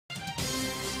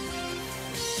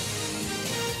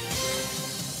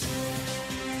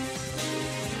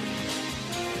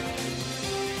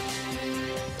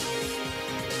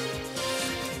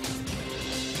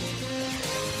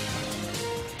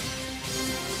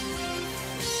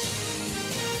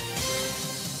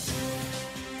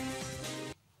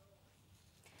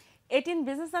ATN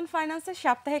business and ফাইন্যান্সের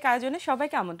সাপ্তাহিক আয়োজনে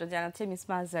সবাইকে আমন্ত্রণ জানাচ্ছি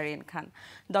মিসবাহ জারিন খান।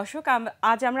 দর্শক,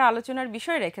 আজ আমরা আলোচনার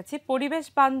বিষয় রেখেছি পরিবেশ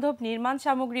বান্ধব নির্মাণ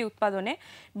সামগ্রী উৎপাদনে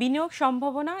বিনিয়োগ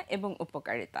সম্ভাবনা এবং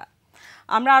উপকারিতা।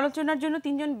 আমরা আলোচনার জন্য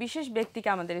তিনজন বিশেষ ব্যক্তিকে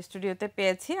আমাদের স্টুডিওতে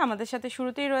পেয়েছি। আমাদের সাথে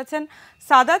শুরুতেই রয়েছেন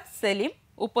সাদাত সেলিম,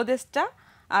 উপদেষ্টা।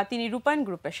 তিনি রূপায়ণ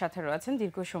গ্রুপের সাথে রয়েছেন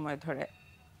দীর্ঘ সময় ধরে।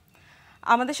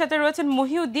 আমাদের সাথে রয়েছেন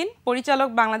মহিউদ্দিন, পরিচালক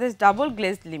বাংলাদেশ ডাবল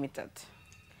গ্লেজড লিমিটেড।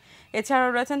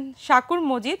 এছাড়াও রয়েছেন শাকুর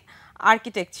মজিদ,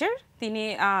 আর্কিটেকচার। তিনি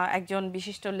একজন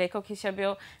বিশিষ্ট লেখক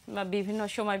হিসেবেও বিভিন্ন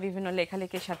সময় বিভিন্ন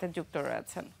লেখালেখির সাথে যুক্ত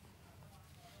রয়েছেন।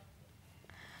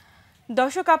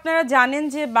 দর্শক, আপনারা জানেন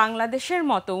যে বাংলাদেশের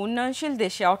মতো উন্নয়নশীল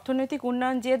দেশে অর্থনৈতিক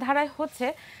উন্নয়ন যে ধারায় হচ্ছে,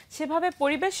 সেভাবে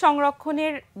পরিবেশ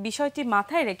সংরক্ষণের বিষয়টি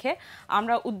মাথায় রেখে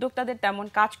আমরা উদ্যোক্তাদের তেমন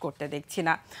কাজ করতে দেখছি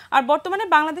না। আর বর্তমানে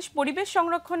বাংলাদেশ পরিবেশ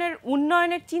সংরক্ষণের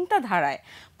উন্নয়নের চিন্তাধারায়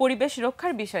পরিবেশ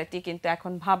রক্ষার বিষয়টি কিন্তু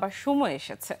এখন ভাবার সময়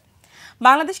এসেছে।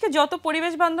 বাংলাদেশকে যত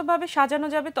পরিবেশ বান্ধবভাবে সাজানো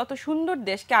যাবে, তত সুন্দর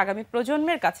দেশকে আগামী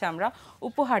প্রজন্মের কাছে আমরা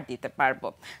উপহার দিতে পারবো,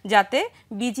 যাতে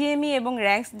বিজিএমই এবং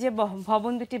র্যাঙ্কস যে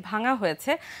ভবন দুটি ভাঙা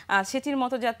হয়েছে সেটির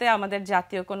মতো যাতে আমাদের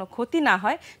জাতীয় কোনো ক্ষতি না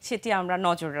হয়, সেটি আমরা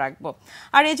নজর রাখবো।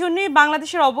 আর এজন্যই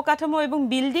বাংলাদেশের অবকাঠামো এবং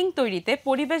বিল্ডিং তৈরিতে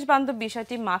পরিবেশ বান্ধব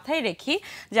বিষয়টি মাথায় রেখে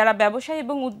যারা ব্যবসায়ী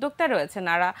এবং উদ্যোক্তা রয়েছেন,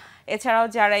 এছাড়াও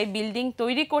যারা এই বিল্ডিং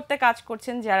তৈরি করতে কাজ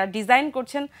করছেন, যারা ডিজাইন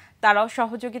করছেন, তারাও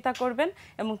সহযোগিতা করবেন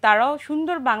এবং তারাও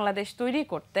সুন্দর বাংলাদেশ তৈরি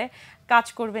করতে কাজ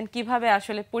করবেন, কিভাবে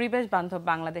আসলে পরিবেশ বান্ধব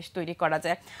বাংলাদেশ তৈরি করা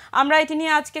যায়। আমরা এটি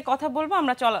নিয়ে আজকে কথা বলবো।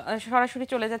 আমরা সরাসরি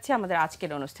চলে যাচ্ছি আমাদের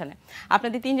আজকের অনুষ্ঠানে।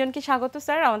 আপনাদের তিনজনকে স্বাগত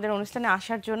স্যার আমাদের অনুষ্ঠানে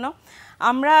আসার জন্য।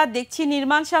 আমরা দেখছি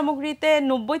নির্মাণ সামগ্রীতে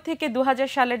 90 থেকে 2000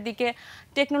 সালের দিকে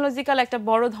টেকনোলজিক্যাল একটা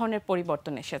বড় ধরনের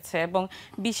পরিবর্তন এসেছে এবং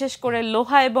বিশেষ করে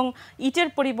লোহা এবং ইটের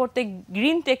পরিবর্তে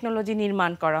গ্রিন টেকনোলজি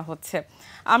নির্মাণ করা হচ্ছে।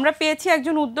 আমরা পেয়েছি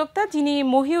একজন উদ্যোক্তা, যিনি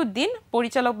মহিউদ্দিন,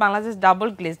 পরিচালক বাংলাদেশ ডাবল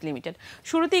গ্লেজ লিমিটেড।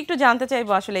 শুরুতে একটু জানতে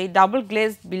চাইবো আসলে এই ডাবল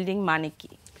গ্লেজ বিল্ডিং মানে কি?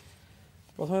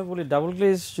 প্রথমে বলি, ডাবল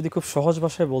গ্লেজ যদি খুব সহজ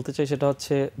ভাষায় বলতে চাই, সেটা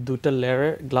হচ্ছে দুইটা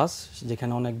লেয়ারের গ্লাস,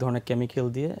 যেখানে অনেক ধরনের কেমিক্যাল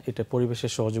দিয়ে এটা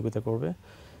পরিবেশের সহযোগিতা করবে।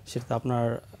 সেটা আপনার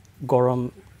গরম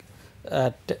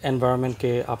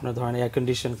এনভায়রনমেন্টকে, আপনার ধরেন এয়ার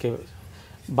কন্ডিশনকে,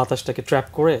 বাতাসটাকে ট্র্যাপ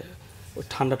করে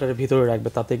ঠান্ডাটার ভিতরে রাখবে,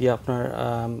 তাতে গিয়ে আপনার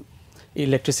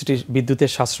ইলেকট্রিসিটি,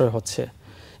 বিদ্যুতের সাশ্রয় হচ্ছে।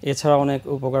 এছাড়া অনেক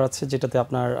উপকার আছে, যেটাতে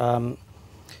আপনার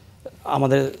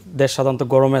আমাদের দেশ সাধারণত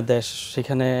গরমের দেশ,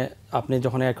 সেখানে আপনি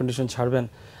যখন এয়ার কন্ডিশন ছাড়বেন,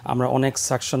 আমরা অনেক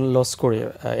সাকশন লস করি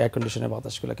এয়ার কন্ডিশনের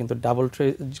বাতাসগুলো, কিন্তু ডাবল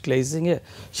গ্লেজিংয়ে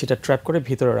সেটা ট্র্যাপ করে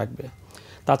ভিতরে রাখবে।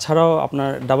 তাছাড়াও আপনার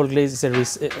ডাবল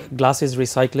গ্লাস ইজ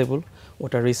রিসাইক্লেবল,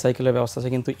 ওটা রিসাইকেলের ব্যবস্থা আছে।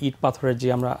 কিন্তু ইট পাথরের যে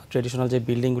আমরা ট্রেডিশনাল যে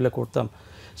বিল্ডিংগুলো করতাম,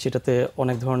 সেটাতে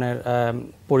অনেক ধরনের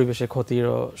পরিবেশের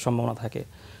ক্ষতিরও সম্ভাবনা থাকে।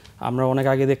 আমরা অনেক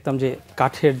আগে দেখতাম যে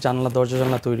কাঠের দরজা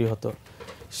জানলা তৈরি হতো,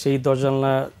 সেই দরজা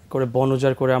জানলা করে বন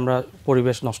উজাড় করে আমরা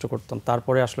পরিবেশ নষ্ট করতাম।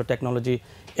 তারপরে আসলে টেকনোলজি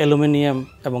অ্যালুমিনিয়াম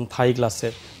এবং থাই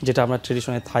গ্লাসের, যেটা আমরা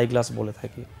ট্রেডিশনালি থাই গ্লাস বলে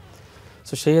থাকি।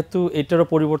 সো সেহেতু এটারও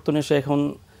পরিবর্তন এসে এখন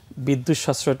বিদ্যুৎ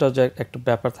সাশ্রয়টা যে একটা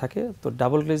ব্যাপার থাকে, তো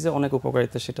ডাবল গ্লেজে অনেক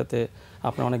উপকারিতা, সেটাতে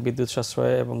আপনার অনেক বিদ্যুৎ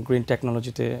সাশ্রয় এবং গ্রিন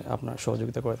টেকনোলজিতে আপনার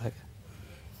সহযোগিতা করে থাকে।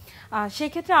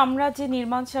 সেক্ষেত্রে আমরা যে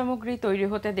নির্মাণ সামগ্রী তৈরি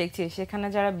হতে দেখছি, সেখানে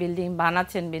যারা বিল্ডিং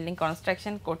বানাচ্ছেন, বিল্ডিং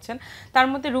কনস্ট্রাকশন করছেন, তার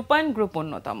মধ্যে রূপায়ণ গ্রুপ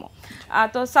অন্যতম।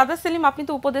 তো সাদাত সেলিম, আপনি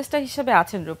তো উপদেষ্টা হিসেবে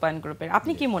আছেন রূপায়ণ গ্রুপের,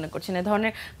 আপনি কি মনে করছেন এ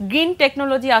ধরনের গ্রিন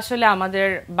টেকনোলজি আসলে আমাদের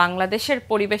বাংলাদেশের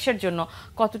পরিবেশের জন্য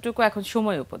কতটুকু এখন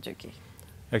সময় উপযোগী?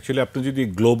 অ্যাকচুয়ালি আপনি যদি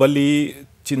গ্লোবালি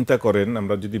চিন্তা করেন,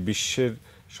 আমরা যদি বিশ্বের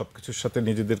সব কিছুর সাথে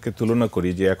নিজেদেরকে তুলনা করি,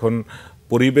 যে এখন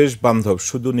পরিবেশ বান্ধব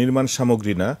শুধু নির্মাণ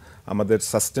সামগ্রী না, আমাদের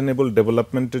সাস্টেনেবল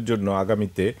ডেভেলপমেন্টের জন্য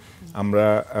আগামীতে আমরা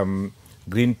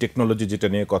গ্রিন টেকনোলজি যেটা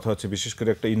নিয়ে কথা হচ্ছে, বিশেষ করে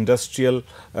একটা ইন্ডাস্ট্রিয়াল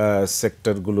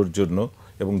সেক্টরগুলোর জন্য,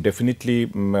 এবং ডেফিনেটলি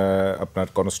আপনার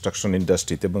কনস্ট্রাকশন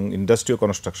ইন্ডাস্ট্রিতে এবং ইন্ডাস্ট্রিয়াল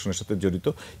কনস্ট্রাকশনের সাথে জড়িত,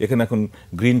 এখানে এখন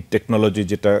গ্রিন টেকনোলজি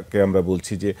যেটাকে আমরা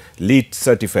বলছি যে লিড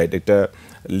সার্টিফাইড, এটা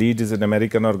lead is an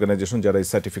American organisation যারা এই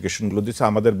সার্টিফিকেশনগুলো দিচ্ছে।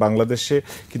 আমাদের বাংলাদেশে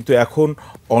কিন্তু এখন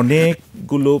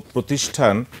অনেকগুলো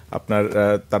প্রতিষ্ঠান আপনার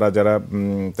তারা যারা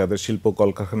তাদের শিল্প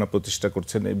কলকারখানা প্রতিষ্ঠা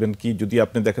করছেন, ইভেন কি যদি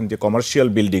আপনি দেখেন যে কমার্শিয়াল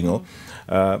বিল্ডিংও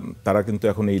তারা কিন্তু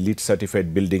এখন এই লিড সার্টিফাইড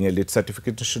বিল্ডিংয়ে, লিড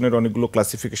সার্টিফিকেশনের অনেকগুলো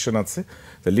ক্লাসিফিকেশন আছে।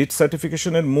 তো লিড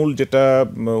সার্টিফিকেশনের মূল যেটা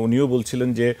উনিও বলছিলেন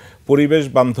যে পরিবেশ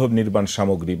বান্ধব নির্মাণ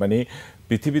সামগ্রী, মানে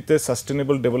পৃথিবীতে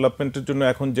সাস্টেনেবল ডেভেলপমেন্টের জন্য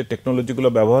এখন যে টেকনোলজিগুলো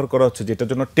ব্যবহার করা হচ্ছে, যেটার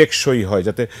জন্য টেকসই হয়,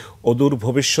 যাতে অদূর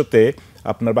ভবিষ্যতে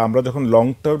আপনার বা আমরা যখন লং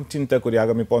টার্ম চিন্তা করি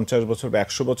আগামী 50 বছর বা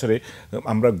 100 বছরে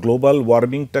আমরা গ্লোবাল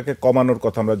ওয়ার্মিংটাকে কমানোর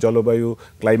কথা, আমরা জলবায়ু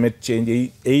ক্লাইমেট চেঞ্জ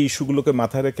এই ইস্যুগুলোকে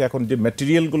মাথায় রেখে এখন যে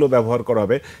ম্যাটেরিয়ালগুলো ব্যবহার করা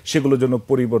হবে সেগুলোর জন্য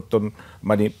পরিবর্তন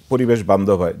মানে পরিবেশ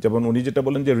বান্ধব হয়। যেমন উনি যেটা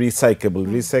বলেন যে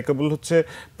রিসাইকেবল হচ্ছে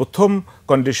প্রথম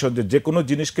কন্ডিশন, যে কোনো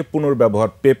জিনিসকে পুনর্ব্যবহার।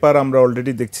 পেপার আমরা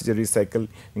অলরেডি দেখছি যে রিসাইকেল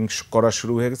করা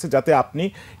শুরু হয়ে গেছে, যাতে আপনি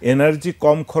এনার্জি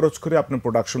কম খরচ করে আপনি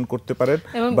প্রোডাকশন করতে পারেন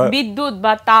এবং বিদ্যুৎ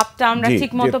বা তাপটা আমরা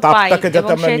ঠিকমতো পাই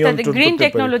এবং সেটাতে গ্রিন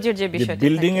টেকনোলজির যে বিষয়টা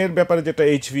বিল্ডিং এর ব্যাপারে যেটা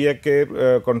এইচভিএক এর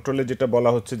কন্ট্রোলে যেটা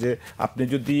বলা হচ্ছে যে আপনি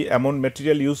যদি এমন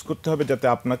ম্যাটেরিয়াল ইউজ করতে হবে যাতে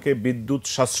আপনাকে বিদ্যুৎ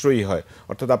সাশ্রয়ী হয়,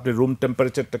 অর্থাৎ আপনি রুম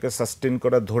টেম্পারেচারটাকে সাস্টেন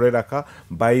করা, ধরে রাখা,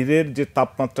 বাইরের যে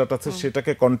তাপমাত্রাটা আছে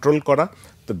সেটাকে কন্ট্রোল করা।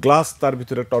 তো গ্লাস তার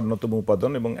ভিতরে একটা অন্যতম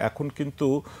উপাদান। এবং এখন কিন্তু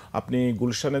আপনি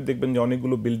গুলশানে দেখবেন যে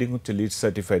অনেকগুলো বিল্ডিং হচ্ছে লিড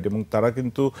সার্টিফাইড, এবং তারা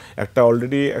কিন্তু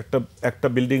অলরেডি একটা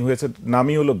বিল্ডিং হয়েছে,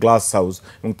 নামই হলো গ্লাস হাউস,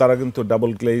 এবং তারা কিন্তু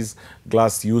ডাবল গ্লেজ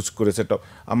গ্লাস ইউজ করেছে।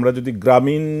 আমরা যদি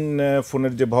গ্রামীণ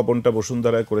ফোনের যে ভবনটা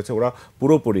বসুন্ধরায় করেছে, ওরা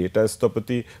পুরোপুরি এটা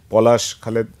স্থপতি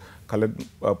খালেদ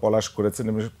পলাশ করেছেন,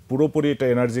 এবং পুরোপুরি এটা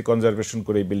এনার্জি কনজারভেশন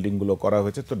করে এই বিল্ডিংগুলো করা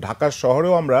হয়েছে। তো ঢাকা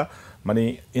শহরেও আমরা মানে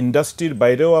ইন্ডাস্ট্রির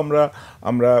বাইরেও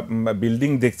আমরা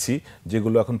বিল্ডিং দেখছি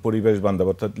যেগুলো এখন পরিবেশ বান্ধব,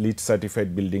 অর্থাৎ লিড সার্টিফাইড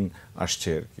বিল্ডিং আসছে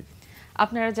আর কি।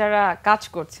 আপনারা যারা কাজ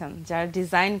করছেন, যারা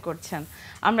ডিজাইন করছেন,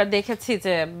 আমরা দেখেছি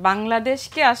যে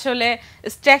বাংলাদেশকে আসলে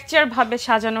স্ট্রাকচার ভাবে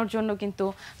সাজানোর জন্য কিন্তু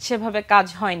সেভাবে কাজ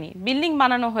হয়নি। বিল্ডিং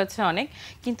বানানো হয়েছে অনেক,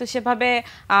 কিন্তু সেভাবে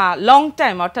লং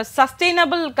টাইম অর্থাৎ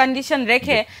সাস্টেইনেবল কন্ডিশন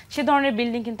রেখে সে ধরনের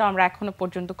বিল্ডিং কিন্তু আমরা এখনো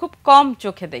পর্যন্ত খুব কম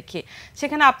চোখে দেখি।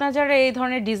 সেখানে আপনারা যারা এই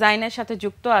ধরনের ডিজাইনের সাথে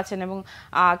যুক্ত আছেন এবং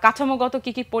কাঠামোগত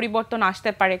কি কি পরিবর্তন আসতে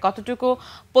পারে, কতটুকু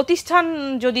প্রতিষ্ঠান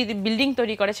যদি বিল্ডিং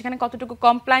তৈরি করে সেখানে কতটুকু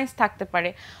কমপ্লায়েন্স থাকতে পারে,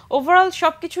 ওভারঅল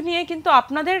সবকিছু নিয়ে কিন্তু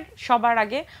আপনাদের সবার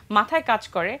আগে মাথায় কাজ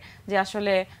করে যে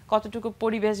আসলে কতটুকু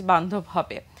পরিবেশ বান্ধব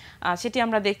হবে। সেটি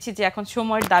আমরা দেখছি যে এখন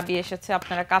সময়ের দাবি এসেছে,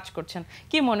 আপনারা কাজ করছেন।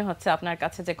 কি মনে হচ্ছে আপনার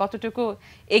কাছে যে কতটুকু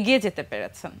এগিয়ে যেতে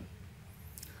পেরেছেন?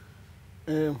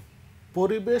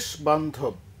 পরিবেশ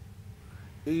বান্ধব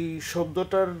এই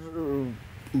শব্দটার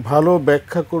ভালো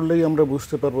ব্যাখ্যা করলেই আমরা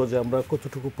বুঝতে পারবো যে আমরা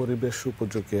কতটুকু পরিবেশ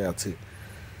উপযোগী আছি।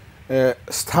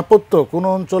 স্থাপত্য, কোনো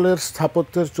অঞ্চলের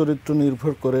স্থাপত্যের চরিত্র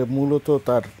নির্ভর করে মূলত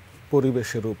তার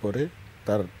পরিবেশের উপরে।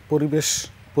 তার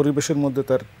পরিবেশের মধ্যে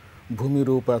তার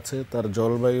ভূমিরূপ আছে, তার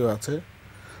জলবায়ু আছে,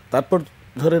 তারপর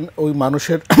ধরেন ওই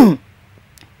মানুষের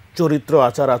চরিত্র,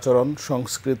 আচার আচরণ,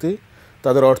 সংস্কৃতি,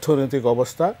 তাদের অর্থনৈতিক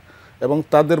অবস্থা এবং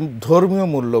তাদের ধর্মীয়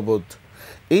মূল্যবোধ।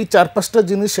 এই 4-5টা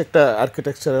জিনিস একটা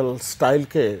আর্কিটেকচারাল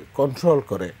স্টাইলকে কন্ট্রোল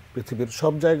করে। পৃথিবীর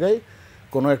সব জায়গায়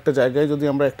কোনো একটা জায়গায় যদি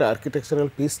আমরা একটা আর্কিটেকচারাল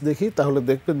পিস দেখি তাহলে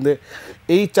দেখবেন যে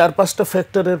এই 4-5টা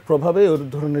ফ্যাক্টরের প্রভাবে ওই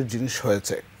ধরনের জিনিস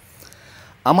হয়েছে।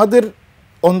 আমাদের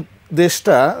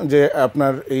দেশটা যে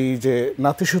আপনার এই যে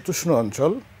নাতিশীতোষ্ণ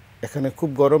অঞ্চল, এখানে খুব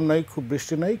গরম নাই, খুব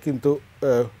বৃষ্টি নাই, কিন্তু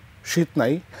শীত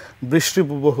নাই,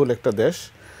 বৃষ্টিবহুল একটা দেশ।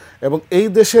 এবং এই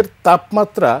দেশের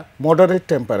তাপমাত্রা মডারেট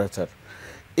টেম্পারেচার।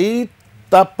 এই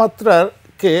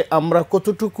তাপমাত্রাকে আমরা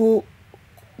কতটুকু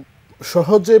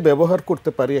সহজে ব্যবহার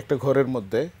করতে পারি একটা ঘরের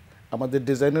মধ্যে, আমাদের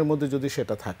ডিজাইনের মধ্যে যদি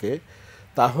সেটা থাকে,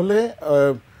 তাহলে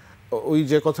ওই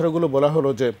যে কথাগুলো বলা হলো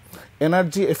যে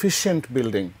energy efficient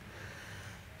building,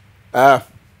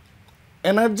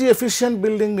 energy efficient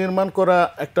building নির্মাণ করা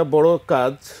একটা বড়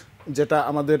কাজ, যেটা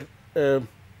আমাদের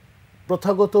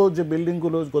প্রথাগত যে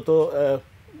বিল্ডিংগুলো গত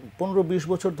 15-20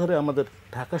 বছর ধরে আমাদের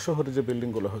ঢাকা শহরে যে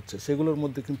বিল্ডিংগুলো হচ্ছে সেগুলোর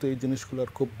মধ্যে কিন্তু এই জিনিসগুলোর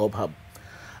খুব অভাব।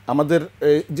 আমাদের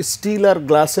যে স্টিল আর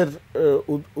গ্লাসের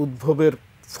উদ্ভবের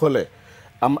ফলে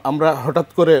আমরা হঠাৎ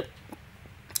করে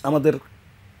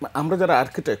আমরা যারা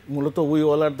আর্কিটেক্ট, মূলত we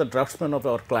all are the draughtsman of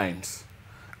our clients.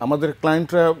 আমাদের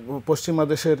ক্লায়েন্টরা পশ্চিমা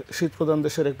দেশের, শীত প্রধান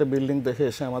দেশের একটা বিল্ডিং দেখে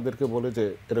এসে আমাদেরকে বলে যে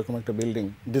এরকম একটা বিল্ডিং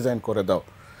ডিজাইন করে দাও।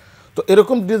 তো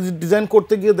এরকম ডিজাইন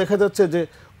করতে গিয়ে দেখা যাচ্ছে যে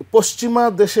পশ্চিমা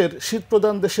দেশের, শীত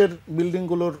প্রধান দেশের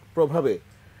বিল্ডিংগুলোর প্রভাবে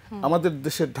আমাদের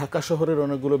দেশের ঢাকা শহরের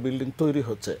অনেকগুলো বিল্ডিং তৈরি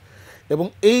হচ্ছে। এবং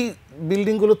এই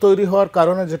বিল্ডিংগুলো তৈরি হওয়ার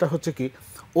কারণে যেটা হচ্ছে কি,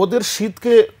 ওদের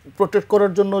শীতকে প্রোটেক্ট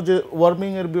করার জন্য যে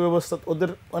ওয়ার্মিংয়ের ব্যবস্থা, ওদের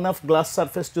এনাফ গ্লাস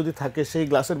সারফেস যদি থাকে, সেই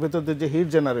গ্লাসের ভেতর দিয়ে যে হিট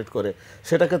জেনারেট করে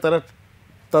সেটাকে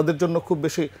তাদের জন্য খুব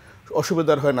বেশি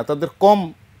অসুবিধার হয় না, তাদের কম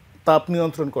তাপ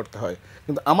নিয়ন্ত্রণ করতে হয়।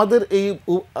 কিন্তু আমাদের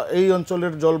এই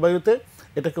অঞ্চলের জলবায়ুতে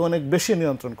এটাকে অনেক বেশি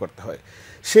নিয়ন্ত্রণ করতে হয়।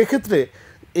 সেক্ষেত্রে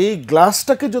এই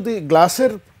গ্লাসটাকে যদি,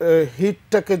 গ্লাসের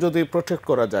হিটটাকে যদি প্রোটেক্ট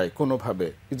করা যায় কোনোভাবে,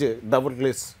 এই যে ডাবল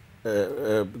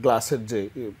গ্লাসের যে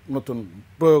নতুন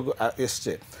প্রয়োগ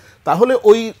এসছে, তাহলে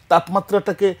ওই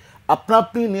তাপমাত্রাটাকে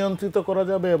আপনি নিয়ন্ত্রিত করা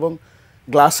যাবে। এবং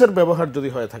গ্লাসের ব্যবহার যদি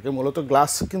হয়ে থাকে, মূলত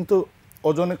গ্লাস কিন্তু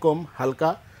ওজনে কম, হালকা,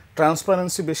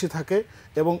 ট্রান্সপারেন্সি বেশি থাকে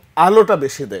এবং আলোটা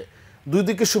বেশি দেয়। দুই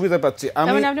দিকে সুবিধা পাচ্ছি।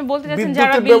 তার মানে আপনি বলতে চাচ্ছেন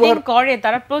যারা বিল্ডিং করে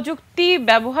তারা প্রযুক্তি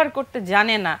ব্যবহার করতে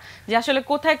জানে না, যে আসলে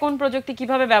কোথায় কোন প্রযুক্তি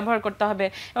কিভাবে ব্যবহার করতে হবে,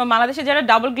 এবং বাংলাদেশে যারা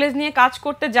ডাবল গ্লেজ নিয়ে কাজ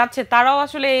করতে যাচ্ছে তারাও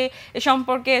আসলে এ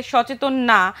সম্পর্কে সচেতন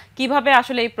না, কিভাবে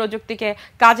আসলে এই প্রযুক্তিকে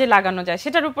কাজে লাগানো যায়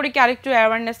সেটার উপরে কি আরেকটু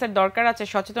অ্যাওয়ারনেসের দরকার আছে,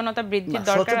 সচেতনতা বৃদ্ধির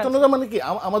দরকার আছে? সচেতনতা মানে কি,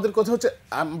 আমাদের কথা হচ্ছে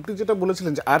আপনি যেটা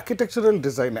বলেছিলেন যে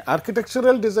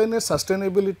আর্কিটেকচারাল ডিজাইনে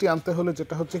সাস্টেনেবিলিটি আনতে হলে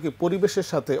যেটা হচ্ছে কি পরিবেশের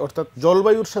সাথে অর্থাৎ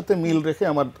জলবায়ুর সাথে মিল রেখে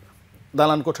আমার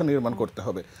দালান কোঠা নির্মাণ করতে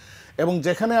হবে। এবং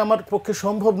যেখানে আমার পক্ষে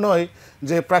সম্ভব নয়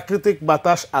যে প্রাকৃতিক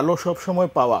বাতাস আলো সব সময়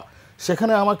পাওয়া,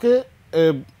 সেখানে আমাকে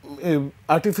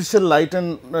আর্টিফিশিয়াল লাইট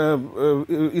অ্যান্ড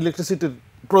ইলেকট্রিসিটির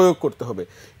প্রয়োগ করতে হবে।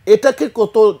 এটাকে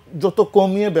যত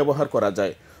কমিয়ে ব্যবহার করা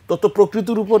যায় তত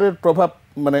প্রকৃতির উপর এর প্রভাব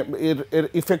মানে এর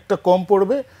ইফেক্টটা কম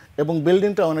পড়বে এবং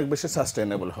বিল্ডিংটা অনেক বেশি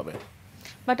সাস্টেনেবল হবে।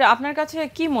 বাট আপনার কাছে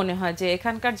কি মনে হয় যে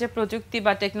এখানকার যে প্রযুক্তি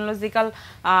বা টেকনোলজিক্যাল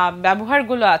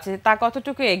ব্যবহারগুলো আছে তা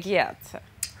কতটুকু এগিয়ে আছে?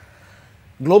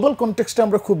 গ্লোবাল কনটেক্সটে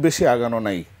আমরা খুব বেশি আগানো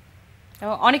নাই।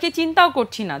 অনেকে চিন্তাও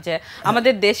করছি না যে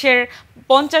আমাদের দেশের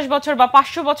 50 বছর বা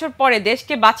 500 বছর পরে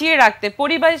দেশকে বাঁচিয়ে রাখতে,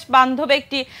 পরিবেশ বান্ধব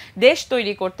একটি দেশ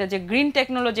তৈরি করতে যে গ্রিন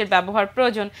টেকনোলজির ব্যবহার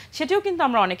প্রয়োজন, সেটাও কিন্তু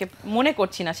আমরা অনেকে মনে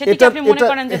করছি না। সেটা কি আপনি মনে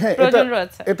করেন যে প্রয়োজন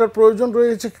রয়েছে? এটার প্রয়োজন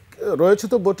রয়েছে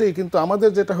তো বটেই, কিন্তু আমাদের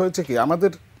যেটা হয়েছে কি,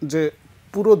 আমাদের যে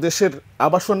পুরো দেশের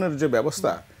আবাসনের যে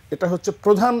ব্যবস্থা, এটা হচ্ছে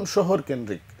প্রধান শহর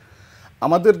কেন্দ্রিক।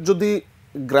 আমাদের যদি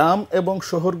গ্রাম এবং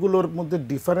শহরগুলোর মধ্যে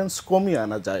ডিফারেন্স কমিয়ে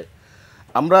আনা যায়,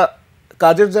 আমরা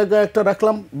কাজের জায়গা একটা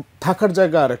রাখলাম, থাকার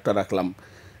জায়গা আর একটা রাখলাম,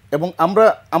 এবং আমরা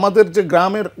আমাদের যে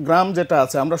গ্রাম যেটা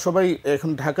আছে, আমরা সবাই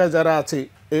এখন ঢাকায় যারা আছি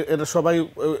এরা সবাই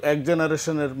এক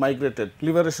জেনারেশনের মাইগ্রেটেড,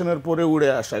 লিবারেশনের পরে উড়ে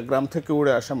আসা, গ্রাম থেকে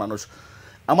উড়ে আসা মানুষ।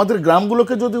 আমাদের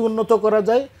গ্রামগুলোকে যদি উন্নত করা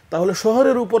যায় তাহলে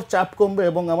শহরের উপর চাপ কমবে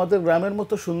এবং আমাদের গ্রামের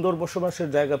মতো সুন্দর বসবাসের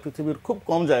জায়গা পৃথিবীর খুব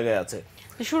কম জায়গায় আছে।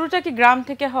 শুরুটা কি গ্রাম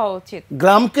থেকে হওয়া উচিত?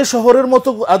 গ্রামকে শহরের মতো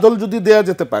আদল যদি দেয়া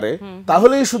যেতে পারে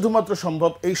তাহলেই শুধুমাত্র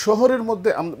সম্ভব। এই শহরের মধ্যে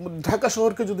ঢাকা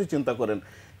শহরকে যদি চিন্তা করেন,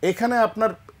 এখানে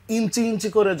আপনার ইঞ্চি ইঞ্চি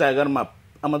করে জায়গার মাপ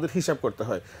আমাদের হিসাব করতে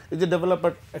হয়। এই যে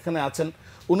ডেভেলপার এখানে আছেন,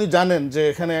 উনি জানেন যে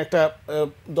এখানে একটা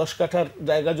 10 কাঠার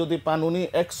জায়গা যদি পান, উনি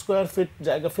 1 স্কোয়ার ফিট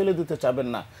জায়গা ফেলে দিতে চাবেন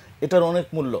না, এটার অনেক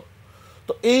মূল্য।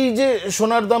 তো এই যে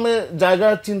সোনার দামে জায়গা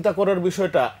চিন্তা করার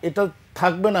বিষয়টা, এটা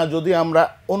থাকবে না যদি আমরা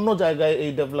অন্য জায়গায়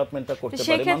এই ডেভেলপমেন্টটা করতে পারি।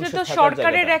 সেক্ষেত্রে তো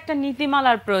সরকারের একটা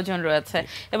নীতিমালার প্রয়োজন রয়েছে,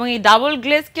 এবং এই ডাবল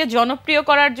গ্লেজকে জনপ্রিয়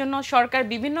করার জন্য সরকার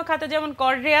বিভিন্ন খাতে যেমন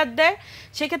কর রেয়াত দেয়,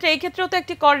 সেক্ষেত্রে এই ক্ষেত্রেও তো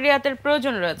একটি কর রেয়াতের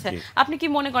প্রয়োজন রয়েছে। আপনি কি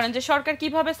মনে করেন যে সরকার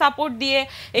কিভাবে সাপোর্ট দিয়ে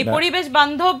এই পরিবেশ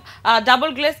বান্ধব ডাবল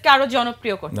গ্লেজকে আরো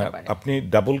জনপ্রিয় করতে পারে? আপনি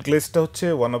ডাবল গ্লেজটা হচ্ছে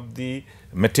ওয়ান অফ দি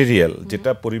ম্যাটেরিয়াল,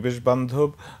 যেটা পরিবেশ বান্ধব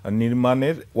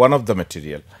নির্মাণের ওয়ান অফ দ্য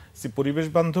ম্যাটেরিয়াল। পরিবেশ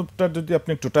বান্ধবটা যদি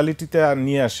আপনি টোটালিটিতে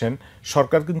নিয়ে আসেন,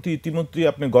 সরকার কিন্তু ইতিমধ্যেই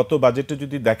আপনি গত বাজেটে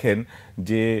যদি দেখেন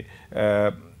যে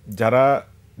যারা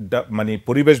মানে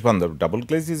পরিবেশ বান্ধব, double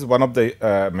glaze is one of the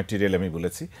material, আমি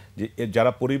বলেছি যে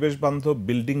যারা পরিবেশ বান্ধব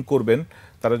বিল্ডিং করবেন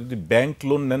তারা যদি ব্যাংক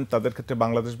লোন নেন, তাদের ক্ষেত্রে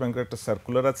বাংলাদেশ ব্যাংকের একটা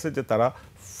সার্কুলার আছে যে তারা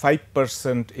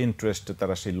 5% ইন্টারেস্টে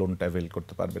তারা সেই লোনটা অ্যাভেল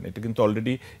করতে পারবেন। এটা কিন্তু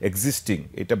অলরেডি এক্সিস্টিং,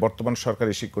 এটা বর্তমান সরকার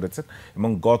ইস্যু করেছেন। এবং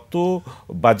গত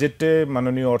বাজেটে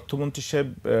মাননীয় অর্থমন্ত্রী সাহেব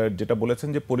যেটা বলেছেন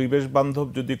যে পরিবেশ বান্ধব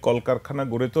যদি কলকারখানা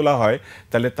গড়ে তোলা হয়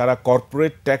তাহলে তারা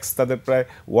কর্পোরেট ট্যাক্স তাদের প্রায়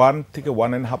 1 থেকে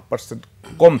 1.5%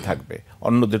 কম থাকবে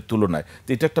অন্যদের তুলনায়। তো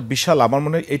এটা একটা বিশাল, আমার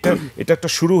মনে হয় এটা একটা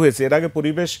শুরু হয়েছে। এর আগে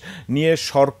পরিবেশ নিয়ে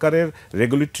সরকারের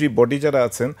রেগুলেটরি বডি যারা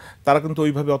আছেন তারা কিন্তু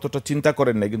ওইভাবে অতটা চিন্তা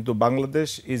করেন নাই, কিন্তু Bangladesh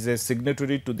is a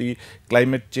signatory to the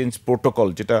climate change protocol,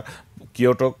 যেটা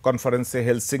কিয়োটো কনফারেন্সে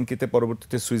হেলসিঙ্কিতে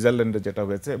পরবর্তীতে সুইজারল্যান্ডে যেটা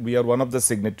হয়েছে। We are one of the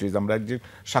সিগনেটরিজ, আমরা একজন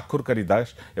স্বাক্ষরকারী দেশ,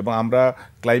 এবং আমরা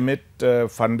ক্লাইমেট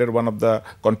ফান্ডের one of the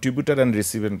contributor and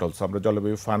রিসিভেন্ট also, আমরা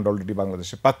জলবায়ু ফান্ড অলরেডি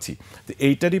বাংলাদেশে পাচ্ছি। তো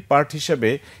এইটারই পার্ট হিসেবে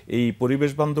এই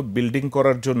পরিবেশ বান্ধব বিল্ডিং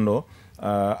করার জন্য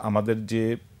আমাদের যে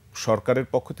সরকারের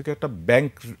পক্ষ থেকে একটা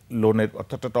ব্যাংক লোনের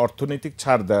অর্থাৎ একটা অর্থনৈতিক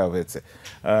ছাড় দেওয়া হয়েছে।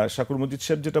 শাকুর মজিদ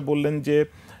সাহেব যেটা বললেন যে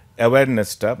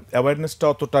অ্যাওয়ারনেসটা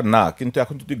অতটা না, কিন্তু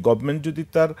এখন যদি গভর্নমেন্ট যদি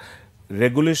তার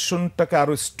রেগুলেশনটাকে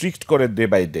আরও স্ট্রিক্ট করে ডে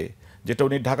বাই ডে, যেটা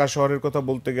উনি ঢাকা শহরের কথা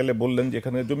বলতে গেলে বললেন যে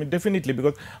এখানে জমি ডেফিনেটলি,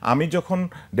 বিকজ আমি যখন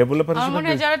ডেভেলপার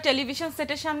হিসেবে, যারা টেলিভিশন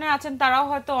সেটের সামনে আছেন তারাও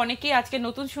হয়তো অনেকেই আজকে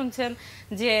নতুন শুনছেন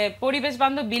যে পরিবেশ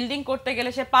বান্ধব বিল্ডিং করতে গেলে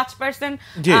সে 5%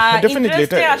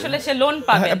 ইন্টারেস্টে আসলে সে লোন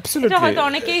পাবে, এটা হয়তো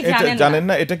অনেকেই জানেন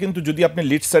না। এটা কিন্তু যদি আপনি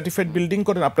লিড সার্টিফাইড বিল্ডিং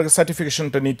করেন আপনাকে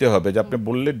সার্টিফিকেশনটা নিতে হবে, যে আপনি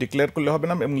বললে ডিক্লেয়ার করলে হবে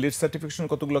না, এবং লিড সার্টিফিকেশন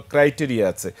কতগুলো ক্রাইটেরিয়া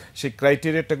আছে, সেই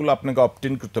ক্রাইটেরিয়াটাগুলো আপনাকে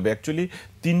অবটেইন করতে হবে। অ্যাকচুয়ালি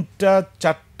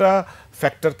 3-4টা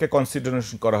ফ্যাক্টরকে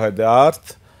কনসিডারেশন করা হয়, the earth,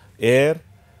 air,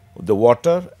 the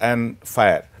water and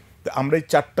fire. আমরা এই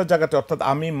 4টা জায়গাতে, অর্থাৎ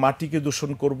আমি মাটিকে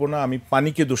দূষণ করব না, আমি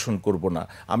পানিকে দূষণ করব না,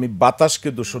 আমি বাতাসকে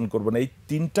দূষণ করব না, এই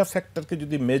 3টা ফ্যাক্টরকে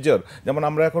যদি মেজর, যেমন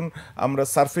আমরা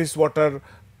সারফেস ওয়াটার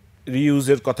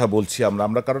রিইউজের কথা বলছি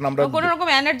আমরা কারণ আমরা কোনো রকম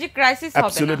এনার্জি ক্রাইসিস হবে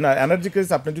অ্যাবসলিউট না। এনার্জি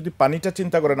ক্রাইসিস আপনি যদি পানিটা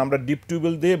চিন্তা করেন, আমরা ডিপ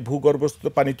টিউবওয়েল দিয়ে ভূগর্ভস্থ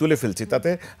পানি তুলে ফেলছি, তাতে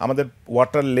আমাদের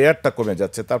ওয়াটার লেয়ারটা কমে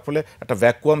যাচ্ছে, তার ফলে একটা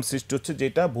ভ্যাকুয়াম সৃষ্টি হচ্ছে,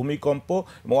 যেটা ভূমিকম্প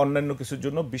এবং অন্যান্য কিছুর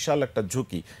জন্য বিশাল একটা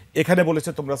ঝুঁকি। এখানে বলেছে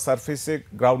তোমরা সারফেসে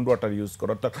গ্রাউন্ড ওয়াটার ইউজ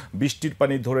করো, অর্থাৎ বৃষ্টির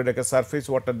পানি ধরে রেখে সারফেস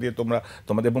ওয়াটার দিয়ে তোমরা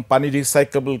তোমাদের এবং পানি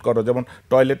রিসাইকেবল করো, যেমন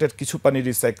টয়লেটের কিছু পানি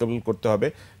রিসাইকেবল করতে হবে।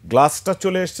 গ্লাসটা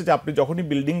চলে এসছে যে আপনি যখনই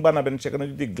বিল্ডিং বানাবেন সেখানে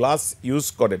যদি গ্লাস ইউজ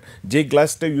করেন, যেই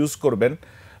গ্লাসটা ইউজ করবেন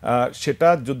সেটা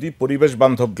যদি পরিবেশ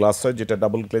বান্ধব গ্লাস হয়, যেটা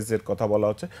ডাবল গ্লেজের কথা বলা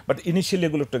হচ্ছে, বাট ইনিশিয়ালি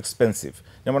এগুলো একটু এক্সপেন্সিভ।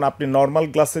 যেমন আপনি নর্মাল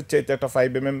গ্লাসের চাইতে একটা 5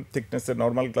 mm থিকনেসের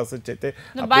নর্মাল গ্লাসের চাইতে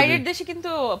বাইরের দেশে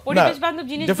কিন্তু পরিবেশ বান্ধব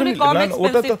জিনিসগুলো কম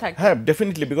এক্সপেন্সিভ থাকে। হ্যাঁ,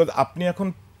 ডেফিনেটলি, বিকজ আপনি এখন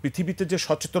পৃথিবীতে যে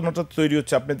সচেতনতা তৈরি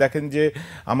হচ্ছে, আপনি দেখেন যে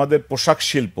আমাদের পোশাক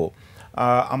শিল্প,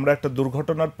 আমরা একটা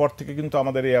দুর্ঘটনার পর থেকে কিন্তু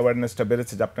আমাদের এই অ্যাওয়ারনেসটা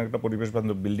বেড়েছে যে আপনার একটা পরিবেশ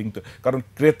বান্ধব বিল্ডিং, তো কারণ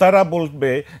ক্রেতারা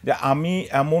বলবে যে আমি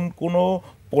এমন কোনো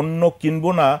পণ্য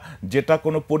কিনবো না যেটা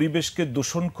কোনো পরিবেশকে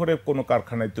দূষণ করে কোনো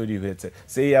কারখানায় তৈরি হয়েছে।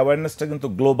 সেই অ্যাওয়ারনেসটা কিন্তু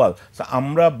গ্লোবাল।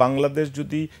 আমরা বাংলাদেশ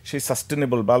যদি সেই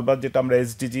সাস্টেনেবল বারবার যেটা আমরা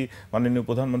এসডিজি, মাননীয়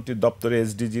প্রধানমন্ত্রীর দপ্তরে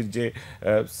এসডিজির যে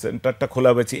সেন্টারটা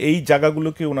খোলা হয়েছে, এই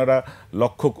জায়গাগুলোকে ওনারা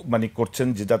লক্ষ্য করছেন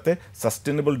যে যাতে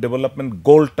সাস্টেনেবল ডেভেলপমেন্ট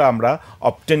গোলটা আমরা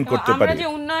অবটেন করতে পারি। আমরা যে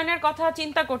উন্নয়নের কথা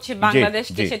চিন্তা করছি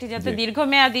বাংলাদেশকে, সেটি যাতে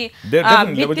দীর্ঘমেয়াদী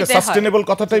ভিত্তিতে সাস্টেনেবল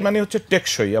কথাটাই মানে হচ্ছে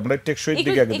টেকসই। আমরা টেকসই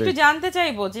দিকে আগে একটু জানতে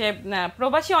চাইবো যে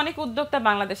প্রবাসী অনেক উদ্যোক্তা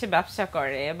বাংলাদেশে ব্যবসা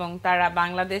করে এবং তারা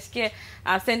বাংলাদেশকে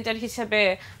সেন্টার হিসেবে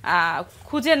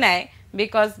খুঁজে নেয়,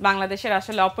 বিকজ বাংলাদেশের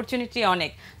আসলে অপরচুনিটি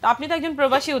অনেক। তো আপনি তো একজন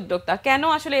প্রবাসী উদ্যোক্তা, কেন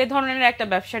আসলে এই ধরনের একটা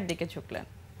ব্যবসার দিকে ঝুঁকলেন?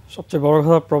 সবচেয়ে বড়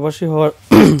কথা, প্রবাসী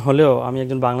হলেও আমি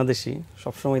একজন বাংলাদেশি,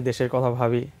 সবসময় দেশের কথা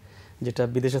ভাবি, যেটা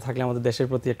বিদেশে থাকলে আমাদের দেশের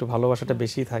প্রতি একটু ভালোবাসাটা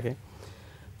বেশিই থাকে।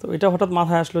 তো এটা হঠাৎ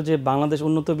মাথায় আসলো যে বাংলাদেশ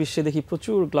উন্নত বিশ্বে দেখি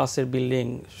প্রচুর গ্লাসের বিল্ডিং,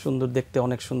 সুন্দর দেখতে,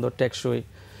 অনেক সুন্দর, টেকসই,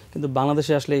 কিন্তু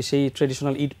বাংলাদেশে আসলে সেই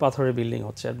ট্রেডিশনাল ইট পাথরের বিল্ডিং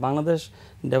হচ্ছে। আর বাংলাদেশ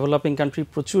ডেভেলপিং কান্ট্রি,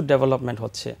 প্রচুর ডেভেলপমেন্ট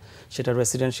হচ্ছে, সেটা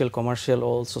residential, commercial,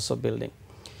 all source of building.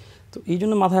 তো এই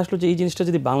জন্য মাথায় আসলো যে এই জিনিসটা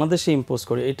যদি বাংলাদেশে ইম্পোজ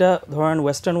করি, এটা ধরেন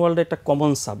ওয়েস্টার্ন ওয়ার্ল্ডে একটা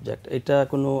কমন সাবজেক্ট, এটা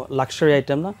কোনো লাক্সারি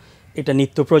আইটেম না, এটা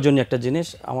নিত্য প্রয়োজনীয় একটা জিনিস।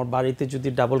 আমার বাড়িতে যদি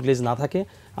ডাবল গ্লেজ না থাকে,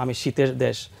 আমি শীতের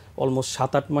দেশ, অলমোস্ট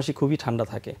 7-8 মাসই খুবই ঠান্ডা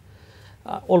থাকে,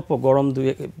 অল্প গরম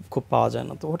খুব পাওয়া যায়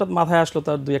না। তো হঠাৎ মাথায় আসলো,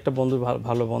 তার 2-1 বন্ধু,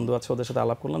 ভালো বন্ধু আছে, ওদের সাথে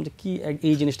আলাপ করলাম যে কি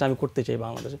এই জিনিসটা আমি করতে চাই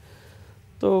বাংলাদেশে।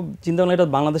 তো চিন্তা করলাম এটা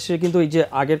বাংলাদেশে কিন্তু এই যে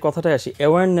আগের কথাটায় আসি,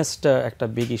 অ্যাওয়ারনেসটা একটা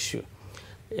বিগ ইস্যু।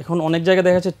 এখন অনেক জায়গায়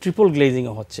দেখা যাচ্ছে ট্রিপল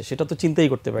গ্লেজিংও হচ্ছে, সেটা তো চিন্তাই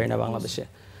করতে পারি না বাংলাদেশে।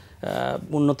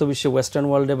 উন্নত বিশ্বে ওয়েস্টার্ন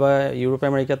ওয়ার্ল্ডে বা ইউরোপ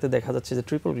আমেরিকাতে দেখা যাচ্ছে যে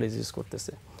ট্রিপল গ্লেজ ইউজ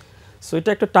করতেছে। সো এটা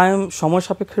একটা সময়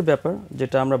সাপেক্ষের ব্যাপার,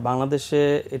 যেটা আমরা বাংলাদেশে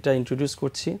এটা ইন্ট্রোডিউস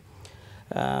করছি।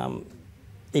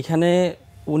 এখানে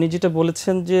উনি যেটা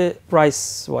বলেছেন যে price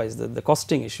wise the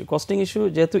costing issue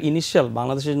যেহেতু ইনিশিয়াল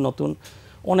বাংলাদেশের নতুন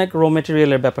অনেক র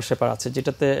মেটেরিয়ালের ব্যাপার স্যাপার আছে,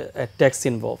 যেটাতে ট্যাক্স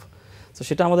ইনভলভ। তো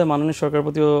সেটা আমাদের মাননীয় সরকারের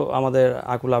প্রতিও আমাদের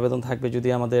আকুল আবেদন থাকবে যদি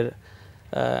আমাদের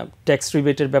ট্যাক্স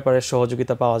রিবেটের ব্যাপারে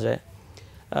সহযোগিতা পাওয়া যায়।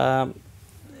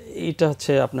 এটা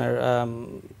হচ্ছে আপনার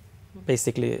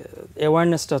বেসিক্যালি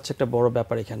অ্যাওয়ারনেসটা হচ্ছে একটা বড়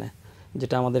ব্যাপার এখানে,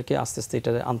 যেটা আমাদেরকে আস্তে আস্তে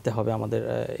এটা আনতে হবে আমাদের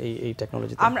এই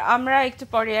টেকনোলজিতে। আমরা একটু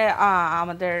পরে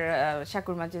আমাদের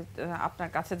শাকুর মাজিদ আপনার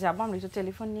কাছে যাব, আমরা একটু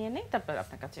টেলিফোন নিয়ে নেই, তারপর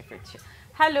আপনার কাছে ফিরছি।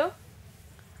 হ্যালো,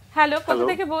 কোথা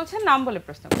থেকে বলছেন? নাম বলে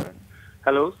প্রশ্ন করুন।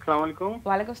 হ্যালো, আসসালামু আলাইকুম।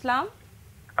 ওয়ালাইকুম আসসালাম।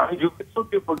 আমি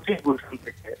যুগেশ্বরকে বলছি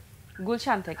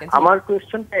গুলশান থেকে। আমার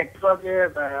কোয়েশ্চনটা একটু আগে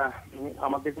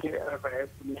আমাদেরকে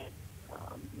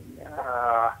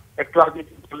একটু আগে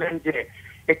বললেন যে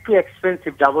একটু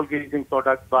এক্সপেন্সিভ ডাবল গ্লেজিং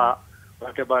প্রোডাক্ট বা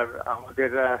হোয়াটএভার আমাদের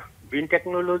গ্রিন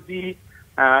টেকনোলজি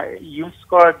ইউজ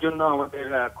করার জন্য আমাদের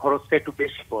খরচটা একটু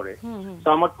বেশি পড়ে। তো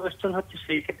আমার কোয়েশ্চন হচ্ছে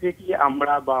সেই ক্ষেত্রে কি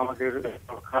আমরা বা আমাদের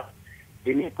সরকার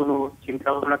যিনি কোনো চিন্তা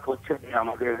ভাবনা করছে যে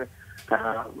আমাদের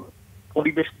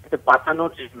পরিবেশকে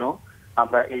বাঁচানোর জন্য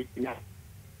আমরা এই।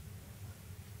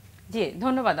 জি,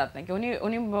 ধন্যবাদ আপনাকে।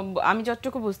 উনি আমি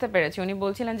যতটুকু বুঝতে পেরেছি উনি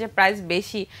বলছিলেন যে প্রাইস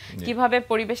বেশি, কিভাবে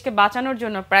পরিবেশকে বাঁচানোর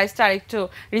জন্য প্রাইসটা আরেকটু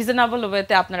রিজনেবল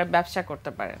ওয়েতে আপনারা ব্যবসা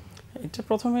করতে পারেন। এটা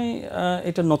প্রথমেই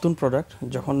এটা নতুন প্রোডাক্ট,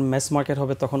 যখন ম্যাস মার্কেট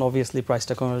হবে তখন অবভিয়াসলি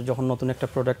প্রাইসটা কমে। যখন নতুন একটা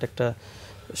প্রোডাক্ট একটা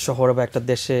শহরে বা একটা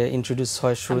দেশে ইন্ট্রোডিউস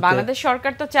হয়, শুরুতে বাংলাদেশ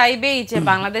সরকার তো চাইবেই যে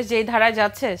বাংলাদেশ যেই ধারায়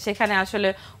যাচ্ছে সেখানে আসলে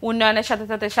উন্নয়নের সাথে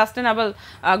সাথে সাস্টেনেবল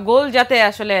গোল যাতে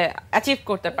আসলে অ্যাচিভ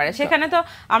করতে পারে। সেখানে তো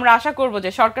আমরা আশা করব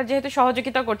যে সরকার যেহেতু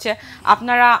সহযোগিতা করছে,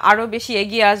 আপনারা আরো বেশি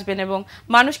এগিয়ে আসবেন এবং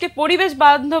মানুষকে পরিবেশ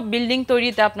বান্ধব বিল্ডিং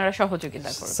তৈরিতে আপনারা সহযোগিতা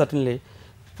করবেন। সার্টেনলি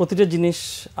প্রতিটা জিনিস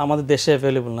আমাদের দেশে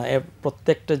অ্যাভেলেবল না।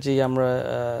 প্রত্যেকটা যে আমরা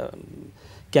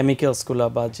কেমিক্যালসগুলো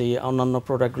বা যে অন্যান্য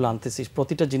প্রোডাক্টগুলো আনতেছি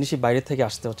প্রতিটা জিনিসই বাইরে থেকে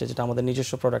আসতে হচ্ছে, যেটা আমাদের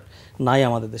নিজস্ব প্রোডাক্ট নাই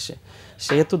আমাদের দেশে।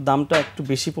 সেহেতু দামটা একটু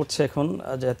বেশি পড়ছে এখন,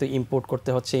 যেহেতু ইম্পোর্ট করতে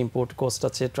হচ্ছে, ইম্পোর্ট কস্ট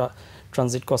আছে,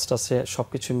 ট্রানজিট কস্ট আছে, সব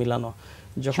কিছু মিলানো।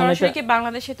 যখন সরাসরি কি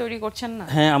বাংলাদেশে তৈরি করছেন না?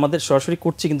 হ্যাঁ, আমাদের সরাসরি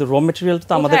করছি, কিন্তু র মেটেরিয়াল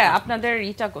তো আমাদের, আপনাদের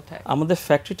ইটা কোথায়? আমাদের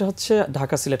ফ্যাক্টরিটা হচ্ছে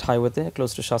ঢাকা সিলেট হাইওয়েতে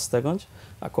ক্লোজ টু শাস্তাগঞ্জ,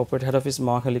 আর কর্পোরেট হেড অফিস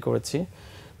মহাখালী করেছি।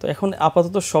 তো এখন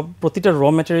আপাতত প্রতিটা র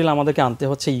মেটেরিয়াল আমাদেরকে আনতে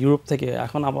হচ্ছে ইউরোপ থেকে।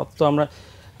 এখন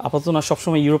আপাতত না,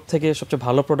 সবসময় ইউরোপ থেকে সবচেয়ে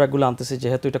ভালো প্রোডাক্টগুলো আনতেছি,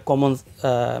 যেহেতু এটা কমন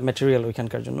ম্যাটেরিয়াল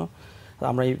ওইখানকার জন্য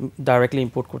আমরা ডাইরেক্টলি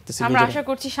ইম্পোর্ট করতেছি। আমরা আশা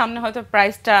করছি সামনে হয়তো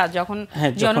প্রাইসটা যখন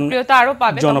জনপ্রিয়তা আরো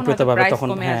পাবে, তখন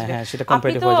হ্যাঁ সেটা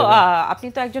কম্পিটিটিভ হয়ে যাবে। আপনি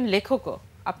তো একজন লেখকও,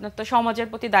 আপনার তো সমাজের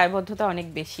প্রতি দায়বদ্ধতা অনেক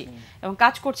বেশি এবং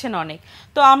কাজ করছেন অনেক।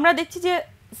 তো আমরা দেখছি যে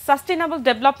সাস্টেইনেবল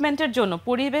ডেভেলপমেন্টের জন্য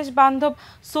পরিবেশ বান্ধব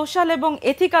সোশ্যাল এবং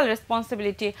এথিক্যাল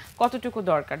রেসপন্সিবিলিটি কতটুকু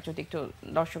দরকার, যদি একটু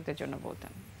দর্শকদের জন্য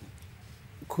বলতেন।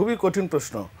 খুবই কঠিন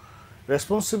প্রশ্ন।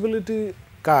 রেসপন্সিবিলিটি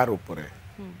কার উপরে?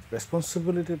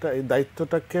 রেসপন্সিবিলিটিটা, এই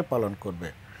দায়িত্বটা কে পালন করবে?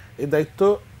 এই দায়িত্ব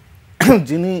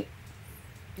যিনি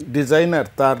ডিজাইনার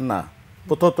তার না,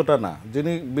 ততটা না,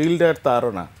 যিনি বিল্ডার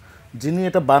তারও না, যিনি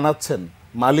এটা বানাচ্ছেন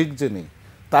মালিক যিনি,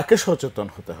 তাকে সচেতন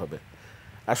হতে হবে।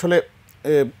 আসলে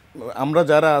আমরা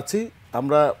যারা আছি,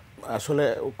 আমরা আসলে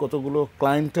কতগুলো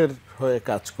ক্লায়েন্টের হয়ে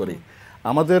কাজ করি।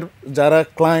 আমাদের যারা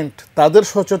ক্লায়েন্ট, তাদের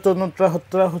সচেতনতা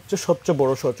হচ্ছে সবচেয়ে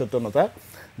বড় সচেতনতা,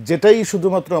 যেটাই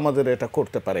শুধুমাত্র আমাদের এটা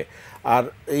করতে পারে। আর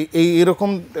এরকম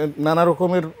নানা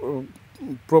রকমের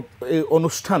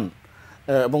অনুষ্ঠান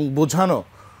এবং বোঝানো,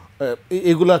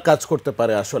 এগুলা কাজ করতে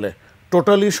পারে আসলে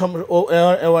টোটালি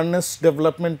অ্যাওয়ারনেস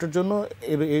ডেভেলপমেন্টের জন্য।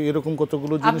 এরকম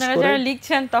কতগুলো জিনিস আপনারা যারা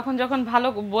লিখছেন, তখন যখন ভালো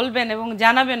বলবেন এবং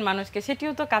জানাবেন মানুষকে,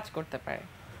 সেটিও তো কাজ করতে পারে।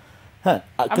 হ্যাঁ,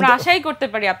 আমরা আশাই করতে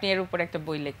পারি আপনি এর উপর একটা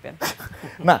বই লিখবেন।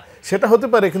 না, সেটা হতে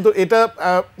পারে, কিন্তু এটা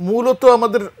মূলত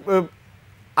আমাদের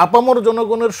আপামর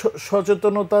জনগণের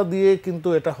সচেতনতা দিয়ে কিন্তু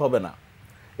এটা হবে না।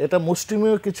 এটা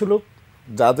মুষ্টিমেয় কিছু লোক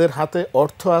যাদের হাতে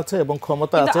অর্থ আছে এবং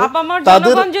ক্ষমতা আছে,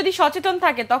 তাদের জনগণ যদি সচেতন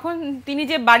থাকে, তখন তিনি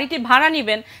যে বাড়িটি ভাড়া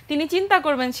নেবেন, তিনি চিন্তা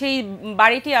করবেন সেই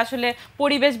বাড়িটি আসলে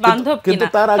পরিবেশ বান্ধব কিনা।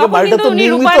 তখন কিন্তু উনি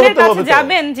রূপায়ণের কাছে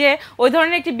যাবেন যে ওই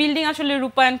ধরনের একটি বিল্ডিং আসলে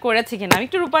রূপায়ণ করেছে কিনা। আমি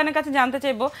একটু রূপায়ণের কাছে জানতে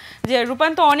চাইবো যে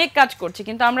রূপায়ণ তো অনেক কাজ করছে,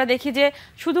 কিন্তু আমরা দেখি যে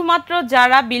শুধুমাত্র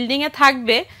যারা বিল্ডিং এ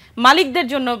থাকবে মালিকদের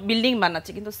জন্য বিল্ডিং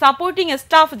বানাচ্ছে, কিন্তু সাপোর্টিং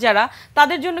স্টাফ যারা,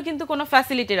 তাদের জন্য কিন্তু কোনো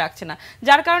ফ্যাসিলিটি রাখছে না,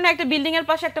 যার কারণে একটা বিল্ডিং এর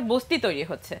পাশে একটা বস্তি তৈরি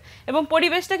হচ্ছে এবং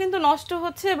পরিবেশটা কিন্তু নষ্ট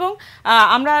হচ্ছে এবং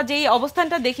আমরা যেই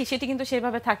অবস্থানটা দেখি সেটি কিন্তু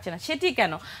সেভাবে থাকছে না। সেটি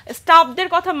কেন? স্টাফদের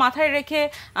কথা মাথায় রেখে,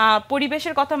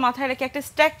 পরিবেশের কথা মাথায় রেখে একটা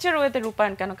স্ট্রাকচার ওয়েতে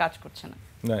রূপায়ণ কেন কাজ করছে না?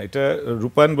 না, এটা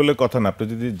রূপায়ণ বলে কথা না। আপনি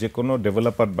যদি যে কোনো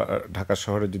ডেভেলপার ঢাকা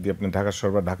শহরে, যদি আপনি ঢাকা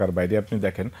শহর বা ঢাকার বাইরে আপনি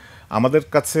দেখেন, আমাদের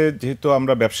কাছে যেহেতু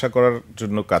আমরা ব্যবসা করার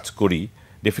জন্য কাজ করি,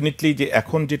 ডেফিনেটলি যে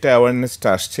এখন যেটা অ্যাওয়ারনেসটা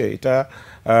আসছে, এটা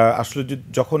আসলে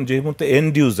যখন যে মুহূর্তে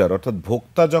এন্ড ইউজার অর্থাৎ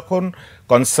ভোক্তা যখন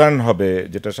কনসার্ন হবে,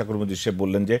 যেটা শাকুর মজিদ সাহেব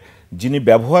বললেন যে যিনি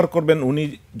ব্যবহার করবেন উনি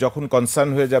যখন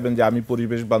কনসার্ন হয়ে যাবেন যে আমি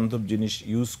পরিবেশ বান্ধব জিনিস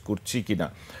ইউজ করছি কিনা,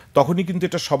 তখনই কিন্তু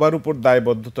এটা সবার উপর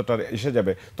দায়বদ্ধতাটা এসে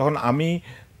যাবে। তখন আমি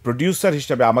প্রডিউসার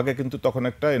হিসাবে আমাকে কিন্তু তখন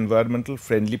একটা এনভায়রনমেন্টাল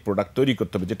ফ্রেন্ডলি প্রোডাক্ট তৈরি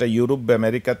করতে হবে, যেটা ইউরোপ বা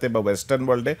আমেরিকাতে বা ওয়েস্টার্ন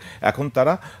ওয়ার্ল্ডে এখন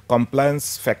তারা কমপ্লায়েন্স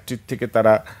ফ্যাক্টরির থেকে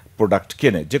তারা প্রোডাক্ট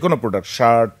কেনে, যে কোনো প্রোডাক্ট,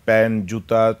 শার্ট, প্যান্ট,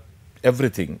 জুতা,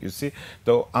 এভরিথিং ইউসি।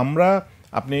 তো আমরা,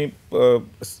 আপনি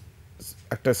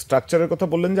একটা স্ট্রাকচারের কথা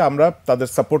বললেন যে আমরা তাদের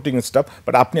সাপোর্টিং স্টাফ,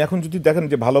 বাট আপনি এখন যদি দেখেন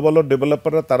যে ভালো ভালো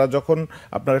ডেভেলপাররা তারা যখন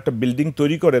আপনার একটা বিল্ডিং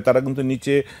তৈরি করে, তারা কিন্তু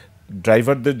নিচে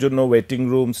ড্রাইভারদের জন্য ওয়েটিং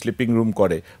রুম, স্লিপিং রুম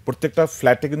করে। প্রত্যেকটা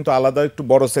ফ্ল্যাটে কিন্তু আলাদা একটু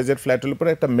বড় সাইজের ফ্ল্যাটের উপরে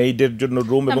একটা মেইডের জন্য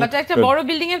রুম, এবং একটা বড়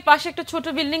বিল্ডিং এর পাশে একটা ছোট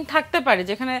বিল্ডিং থাকতে পারে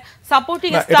যেখানে সাপোর্টিং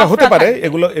স্টাফ এটা হতে পারে।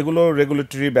 এগুলো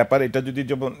রেগুলেটরি ব্যাপার। এটা যদি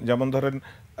যেমন ধরেন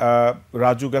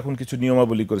রাজুক এখন কিছু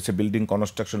নিয়মাবলী করেছে বিল্ডিং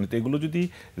কনস্ট্রাকশনে, এগুলো যদি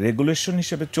রেগুলেশন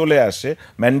হিসেবে চলে আসে,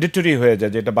 ম্যান্ডেটরি হয়ে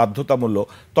যায়, যে এটা বাধ্যতামূলক,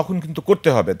 তখন কিন্তু করতে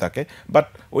হবে তাকে। বাট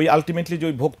ওই আলটিমেটলি যে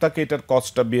ওই ভোক্তাকে এটার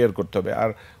কস্টটা বিয়ার করতে হবে। আর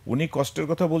উনি কষ্টের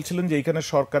কথা বলছিলেন যে এইখানে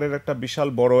সরকারের একটা বিশাল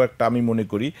বড় একটা, আমি মনে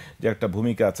করি যে একটা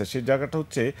ভূমিকা আছে। সেই জায়গাটা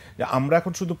হচ্ছে যে আমরা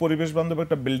এখন শুধু পরিবেশ বান্ধব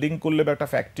একটা বিল্ডিং করলে বা একটা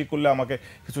ফ্যাক্টরি করলে আমাকে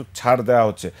কিছু ছাড় দেওয়া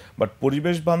হচ্ছে, বাট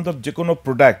পরিবেশ বান্ধব যে কোনো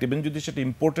প্রোডাক্ট, ইভেন যদি সেটা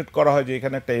ইম্পোর্টেড করা হয়, যে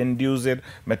এখানে একটা এন্ড ইউজের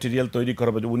ম্যাটেরিয়াল তৈরি করা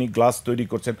হবে, উনি গ্লাস তৈরি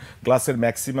করছেন, গ্লাসের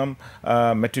ম্যাক্সিমাম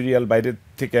ম্যাটেরিয়াল বাইরের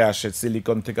থেকে আসে,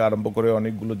 সিলিকন থেকে আরম্ভ করে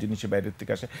অনেকগুলো জিনিসই বাইরের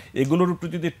থেকে আসে। এগুলোর উপরে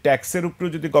যদি ট্যাক্সের উপরে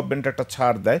যদি গভর্নমেন্ট একটা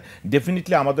ছাড় দেয়,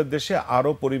 ডেফিনেটলি আমাদের দেশে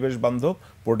আরও পরিবেশ বান্ধব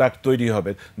প্রোডাক্ট তৈরি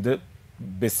হবে।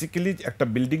 বেসিক্যালি একটা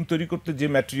বিল্ডিং তৈরি করতে যে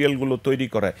ম্যাটেরিয়ালগুলো তৈরি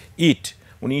করা হয়, ইট,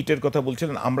 উনি ইটের কথা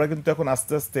বলছিলেন, আমরা কিন্তু এখন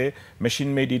আস্তে আস্তে মেশিন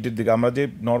মেড ইটের দিকে, আমরা যে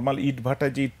নর্মাল ইট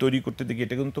ভাটায় যে ইট তৈরি করতে দেখি,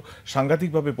 এটা কিন্তু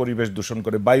সাংঘাতিকভাবে পরিবেশ দূষণ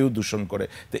করে, বায়ু দূষণ করে।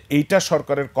 তো এইটা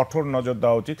সরকারের কঠোর নজর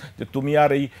দেওয়া উচিত যে তুমি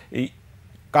আর এই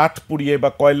কাঠ পুড়িয়ে বা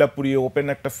কয়লা পুড়িয়ে ওপেন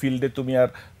একটা ফিল্ডে তুমি আর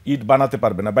ইট বানাতে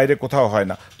পারবে না, বাইরে কোথাও হয়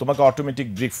না, তোমাকে অটোমেটিক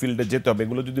ব্রিক ফিল্ডে যেতে হবে।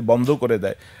 এগুলো যদি বন্ধ করে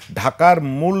দেয়, ঢাকার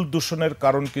মূল দূষণের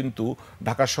কারণ কিন্তু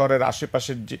ঢাকা শহরের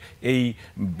আশেপাশের যে এই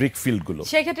ব্রিক ফিল্ডগুলো।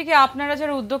 সেক্ষেত্রে কি আপনারা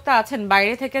যারা উদ্যোক্তা আছেন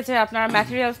বাইরে থেকে যে আপনারা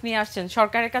ম্যাটেরিয়ালস নিয়ে আসছেন,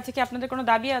 সরকারের কাছে কি আপনাদের কোনো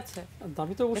দাবি আছে?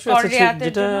 দাবি তো অবশ্যই আছে,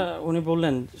 যেটা উনি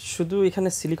বললেন শুধু এখানে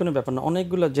সিলিকনের ব্যাপার না,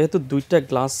 অনেকগুলো যেহেতু দুইটা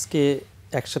গ্লাসকে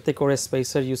একসাথে করে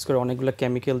স্পেসার ইউজ করে অনেকগুলো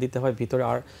কেমিক্যাল দিতে হয় ভিতরে,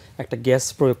 আর একটা গ্যাস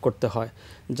প্রয়োগ করতে হয়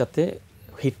যাতে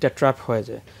হিটটা ট্র্যাপ হয়ে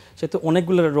যায়, সেহেতু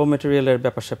অনেকগুলো র মেটেরিয়ালের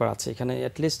ব্যাপার স্যাপার আছে এখানে।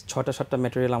 অ্যাটলিস্ট 6টা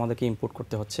ম্যাটেরিয়াল আমাদেরকে ইম্পোর্ট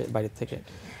করতে হচ্ছে বাইরে থেকে।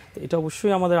 তো এটা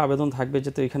অবশ্যই আমাদের আবেদন থাকবে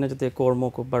যাতে এখানে যাতে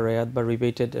কর্মকুব বা রেয়াত বা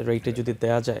রিবেটেড রেটে যদি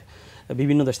দেওয়া যায়।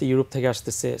 বিভিন্ন দেশ ইউরোপ থেকে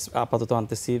আসতেছে, আপাতত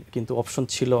আনতেছি, কিন্তু অপশন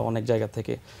ছিল অনেক জায়গা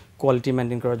থেকে। কোয়ালিটি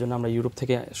মেনটেন করার জন্য আমরা ইউরোপ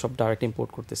থেকে সব ডাইরেক্ট ইম্পোর্ট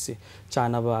করতেছি।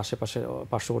 চায়না বা আশেপাশে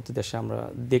পার্শ্ববর্তী দেশে আমরা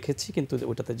দেখেছি, কিন্তু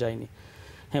ওইটাতে যাইনি।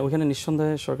 হ্যাঁ, ওইখানে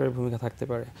নিঃসন্দেহে সরকারের ভূমিকা থাকতে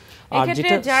পারে। আর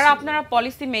যেটা যারা আপনারা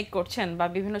পলিসি মেক করছেন বা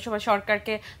বিভিন্ন সময়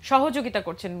সরকারকে সহযোগিতা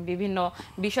করছেন বিভিন্ন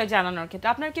বিষয় জানানোর ক্ষেত্রে,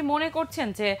 আপনারা কি মনে করছেন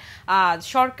যে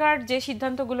সরকার যে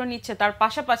সিদ্ধান্তগুলো নিচ্ছে তার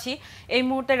পাশাপাশি এই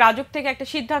মুহূর্তে রাজুক থেকে একটা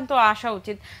সিদ্ধান্ত আসা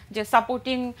উচিত যে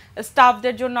সাপোর্টিং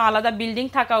স্টাফদের জন্য আলাদা বিল্ডিং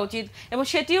থাকা উচিত এবং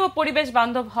সেটিও পরিবেশ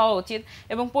বান্ধব হওয়া উচিত,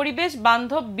 এবং পরিবেশ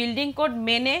বান্ধব বিল্ডিং কোড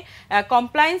মেনে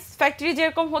কমপ্লায়েন্স ফ্যাক্টরি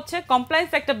যেরকম হচ্ছে, কমপ্লায়েন্স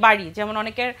একটা বাড়ি যেমন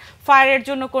অনেকের ফায়ারের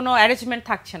জন্য কোনো অ্যারেঞ্জমেন্ট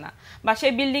থাকছে না, বা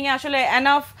সেই বিল্ডিংয়ে আসলে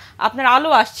এনাফ আপনার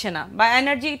আলো আসছে না বা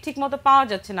এনার্জি ঠিক মতো পাওয়া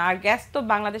যাচ্ছে না, আর গ্যাস তো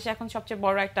বাংলাদেশে এখন সবচেয়ে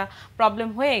বড় একটা প্রবলেম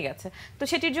হয়ে গেছে, তো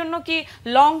সেটির জন্য কি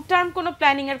লং টার্ম কোনো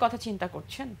প্ল্যানিং এর কথা চিন্তা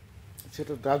করছেন?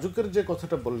 সেটা রাজুকের যে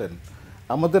কথাটা বললেন,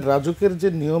 আমাদের রাজুকের যে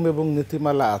নিয়ম এবং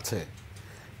নীতিমালা আছে,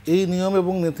 এই নিয়ম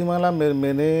এবং নীতিমালা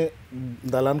মেনে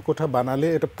দালান কোঠা বানালে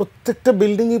এটা প্রত্যেকটা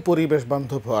বিল্ডিংই পরিবেশ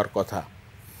বান্ধব হওয়ার কথা।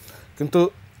 কিন্তু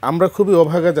আমরা খুবই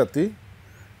অভাগা জাতি,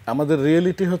 আমাদের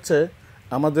রিয়েলিটি হচ্ছে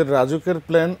আমাদের রাজুকের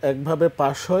প্ল্যান একভাবে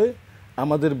পাস হয়,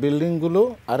 আমাদের বিল্ডিংগুলো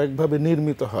আরেকভাবে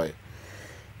নির্মিত হয়।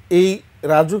 এই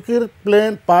রাজুকের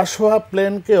প্ল্যান পাস হওয়া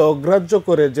প্ল্যানকে অগ্রাহ্য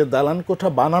করে যে দালান কোঠা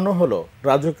বানানো হলো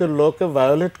রাজুকের লকে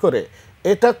ভায়োলেট করে,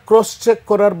 এটা ক্রস চেক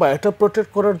করার বা এটা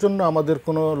প্রোটেক্ট করার জন্য আমাদের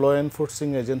কোনো ল এনফোর্সিং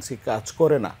এজেন্সি কাজ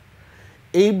করে না।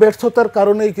 এই ব্যর্থতার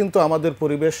কারণেই কিন্তু আমাদের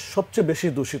পরিবেশ সবচেয়ে বেশি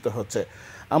দূষিত হচ্ছে।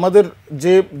 আমাদের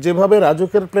যেভাবে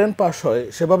রাজুকের প্ল্যান পাস হয়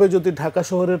সেভাবে যদি ঢাকা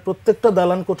শহরের প্রত্যেকটা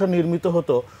দালান কোঠা নির্মিত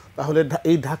হতো, তাহলে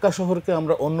এই ঢাকা শহরকে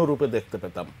আমরা অন্য রূপে দেখতে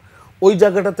পেতাম। ওই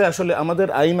জায়গাটাতে আসলে আমাদের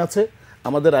আইন আছে,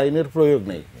 আমাদের আইনের প্রয়োগ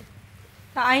নেই।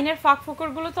 আইনের ফাঁক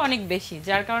ফোকরগুলো তো অনেক বেশি,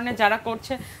 যার কারণে যারা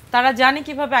করছে তারা জানে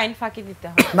কিভাবে আইন ফাঁকি দিতে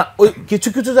হয়। না, ওই কিছু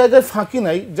কিছু জায়গায় ফাঁকি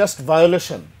নাই, জাস্ট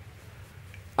ভায়োলেশন।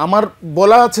 আমার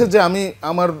বলা আছে যে আমি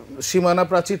আমার সীমানা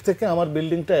প্রাচীর থেকে আমার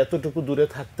বিল্ডিংটা এতটুকু দূরে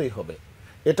থাকতেই হবে,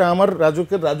 এটা আমার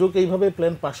রাজুক এইভাবে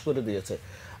প্ল্যান পাস করে দিয়েছে।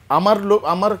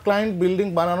 আমার ক্লায়েন্ট বিল্ডিং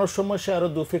বানানোর সময় সে আরো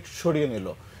 2 ফিট সরিয়ে নিল।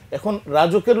 এখন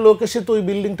রাজুকের লোক এসে তো ওই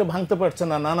বিল্ডিংটা ভাঙতে পারছে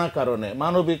না, নানা কারণে,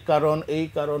 মানবিক কারণ, এই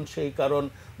কারণ সেই কারণ,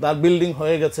 তার বিল্ডিং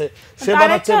হয়ে গেছে, সে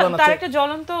বানাচ্ছে। তার একটা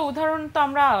জ্বলন্ত উদাহরণ তো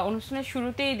আমরা অনুষ্ঠানের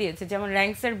শুরুতেই দিয়েছি, যেমন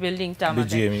র্যাঙ্কস এর বিল্ডিংটা,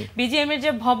 আমাদের বিজিএম এর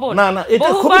যে ভবন। না, এটা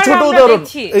খুবই ছোট উদাহরণ।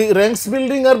 এই র্যাঙ্কস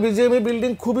বিল্ডিং আর বিজিএম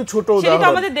বিল্ডিং খুবই ছোট উদাহরণ।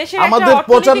 আমাদের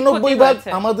 95 ভাগ,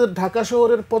 আমাদের ঢাকা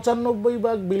শহরের 95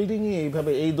 ভাগ বিল্ডিংই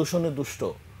এইভাবে এই দূষণে দুষ্ট।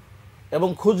 এবং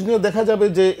খোঁজ নিয়ে দেখা যাবে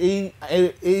যে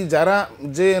এই যারা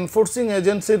যে এনফোর্সিং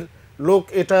এজেন্সির লোক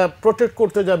এটা প্রোটেক্ট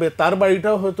করতে যাবে, তার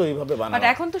বাড়িটাও হয়তো এইভাবে বানানো। বাট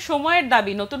এখন তো সময়ের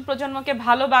দাবি, নতুন প্রজন্মকে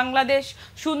ভালো বাংলাদেশ,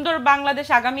 সুন্দর বাংলাদেশ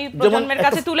আগামী প্রজন্মের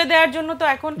কাছে তুলে দেওয়ার জন্য তো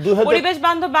এখন পরিবেশ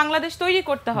বান্ধব বাংলাদেশ তৈরি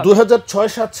করতে হবে।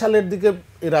 2006-07 সালের দিকে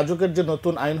এই রাজুকের যে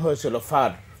নতুন আইন হয়েছিল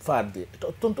ফার দিয়ে, এটা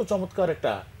অত্যন্ত চমৎকার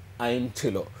একটা আইন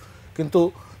ছিল, কিন্তু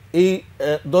এই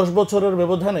 10 বছরের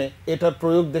ব্যবধানে এটার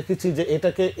প্রয়োগ দেখেছি যে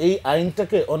এই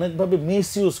আইনটাকে অনেকভাবে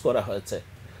মিসইউজ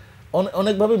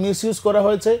করা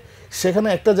হয়েছে। সেখানে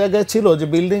একটা জায়গায় ছিল যে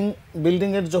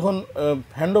বিল্ডিংয়ের যখন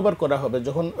হ্যান্ডওভার করা হবে,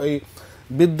 যখন ওই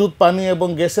বিদ্যুৎ, পানি এবং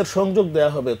গ্যাসের সংযোগ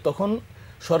দেওয়া হবে, তখন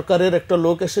সরকারের একটা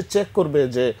লোক এসে চেক করবে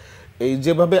যে এই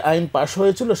যেভাবে আইন পাশ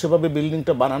হয়েছিল সেভাবে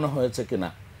বিল্ডিংটা বানানো হয়েছে কিনা।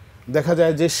 দেখা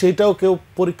যায় যে সেইটাও কেউ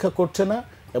পরীক্ষা করছে না,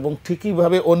 এবং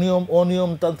ঠিকইভাবে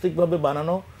অনিয়মতান্ত্রিকভাবে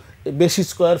বানানো, বেশি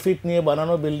স্কোয়ার ফিট নিয়ে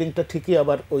বানানো বিল্ডিংটা ঠিকই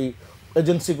আবার ওই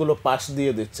এজেন্সিগুলো পাস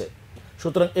দিয়ে দিচ্ছে।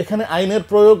 সুতরাং এখানে আইনের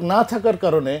প্রয়োগ না থাকার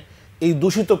কারণে এই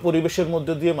দূষিত পরিবেশের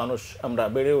মধ্যে দিয়ে মানুষ আমরা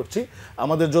বেড়ে উঠছি।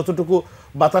 আমাদের যতটুকু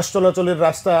বাতাস চলাচলের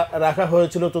রাস্তা রাখা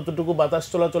হয়েছিল ততটুকু বাতাস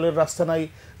চলাচলের রাস্তা নাই।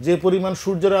 যে পরিমাণ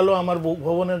সূর্যের আলো আমার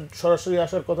ভবনের সরাসরি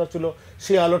আসার কথা ছিল,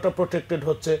 সেই আলোটা প্রোটেক্টেড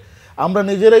হচ্ছে। আমরা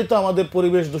নিজেরাই তো আমাদের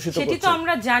পরিবেশ দূষিত করছি। সেটি তো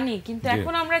আমরা জানি, কিন্তু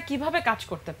এখন আমরা কিভাবে কাজ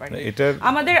করতে পারি?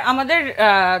 আমাদের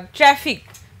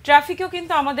ট্রাফিকও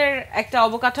কিন্তু আমাদের একটা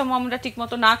অবকাঠামো আমরা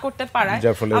ঠিকমতো না করতে পারায়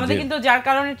আমাদের কিন্তু যার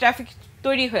কারণে ট্রাফিক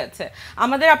তৈরি হয়েছে।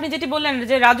 আমাদের আপনি যেটি বললেন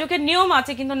যে রাজুকের নিয়ম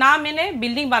আছে কিন্তু না মেনে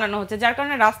বিল্ডিং বানানো হচ্ছে, যার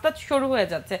কারণে রাস্তা সরু হয়ে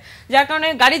যাচ্ছে, যার কারণে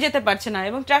গাড়ি যেতে পারছে না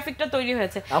এবং ট্রাফিকটা তৈরি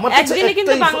হয়েছে। একদিনে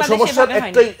কিন্তু বাংলাদেশে এভাবে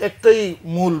হয়নি। একটাই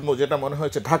মূল যেটা মনে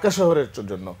হয়েছে ঢাকা শহরের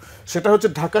জন্য, সেটা হচ্ছে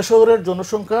ঢাকা শহরের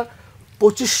জনসংখ্যা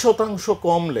 25%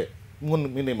 কমলে,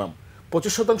 মিনিমাম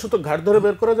 25% তো ঘাট ধরে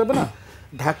বের করা যাবে না।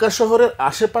 ঢাকা শহরের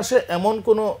আশেপাশে এমন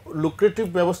কোনো লুক্রেটিভ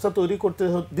ব্যবস্থা তৈরি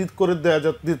করে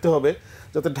দিতে হবে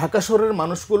যাতে ঢাকা শহরের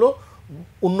মানুষগুলো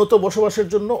উন্নত বসবাসের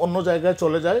জন্য অন্য জায়গায়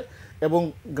চলে যায় এবং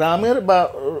গ্রামের বা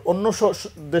অন্য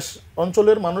দেশ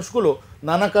অঞ্চলের মানুষগুলো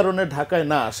নানা কারণে ঢাকায়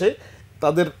না আসে,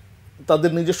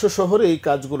 তাদের নিজস্ব শহরে এই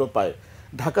কাজগুলো পায়।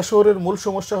 ঢাকা শহরের মূল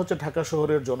সমস্যা হচ্ছে ঢাকা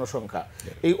শহরের জনসংখ্যা।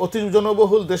 এই অতি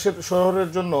জনবহুল দেশের শহরের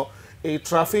জন্য এই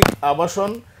ট্রাফিক,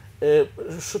 আবাসন,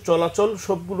 চলাচল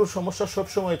সবগুলোর সমস্যা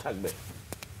সবসময় থাকবে।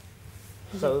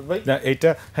 না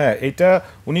এইটা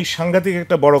উনি সাংঘাতিক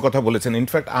একটা বড় কথা বলেছেন।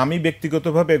 ইনফ্যাক্ট আমি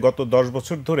ব্যক্তিগতভাবে গত 10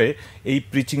 বছর ধরে এই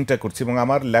প্রিচিংটা করছি এবং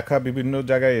আমার লেখা বিভিন্ন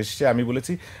জায়গায় এসছে। আমি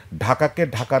বলেছি ঢাকাকে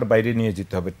ঢাকার বাইরে নিয়ে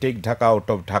যেতে হবে, take Dhaka out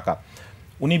of Dhaka.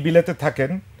 উনি বিলেতে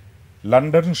থাকেন,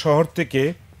 লন্ডন শহর থেকে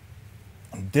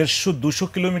 150-200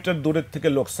 কিলোমিটার দূরের থেকে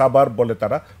লোক, সাবার বলে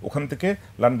তারা, ওখান থেকে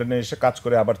লন্ডনে এসে কাজ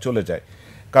করে আবার চলে যায়।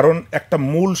 কারণ একটা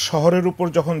মূল শহরের উপর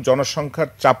যখন জনসংখ্যার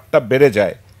চাপটা বেড়ে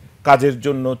যায়, কাজের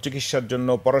জন্য, চিকিৎসার জন্য,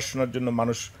 পড়াশোনার জন্য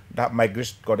মানুষ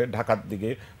মাইগ্রেট করে ঢাকার দিকে,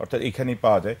 অর্থাৎ এইখানেই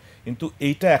পাওয়া যায়। কিন্তু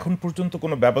এইটা এখন পর্যন্ত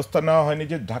কোনো ব্যবস্থা নেওয়া হয়নি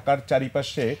যে ঢাকার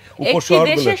চারিপাশে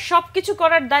উপশহরগুলো। দেশের সবকিছু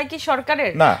করার দায় কি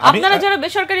সরকারের? আপনারা যারা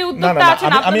বেসরকারি উদ্যোক্তা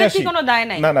আছেন আপনাদের কি কোনো দায়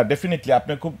নাই? না, ডেফিনেটলি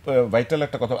আপনি খুব ভাইটাল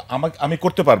একটা কথা। আমি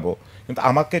করতে পারবো, কিন্তু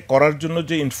আমাকে করার জন্য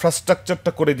যে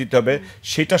ইনফ্রাস্ট্রাকচারটা করে দিতে হবে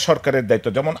সেটা সরকারের দায়িত্ব।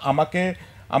 যেমন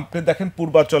আপনি দেখেন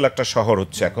পূর্বাচল একটা শহর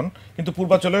হচ্ছে এখন, কিন্তু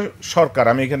পূর্বাচলের সরকার,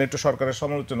 আমি এখানে একটু সরকারের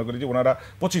সমালোচনা করি যে ওনারা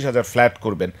 25,000 ফ্ল্যাট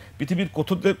করবেন। পৃথিবীর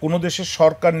কোনো দেশের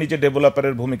সরকার নিজে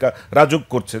ডেভেলপারের ভূমিকা রাজুক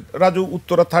করছে। রাজুক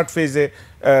উত্তরা 3rd ফেজে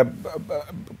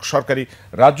সরকারি।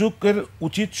 রাজুকের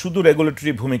উচিত শুধু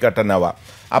রেগুলেটরি ভূমিকাটা নেওয়া।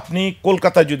 আপনি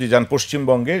কলকাতায় যদি যান,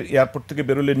 পশ্চিমবঙ্গের এয়ারপোর্ট থেকে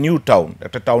বেরোলে নিউ টাউন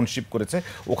একটা টাউনশিপ করেছে,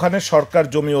 ওখানে সরকার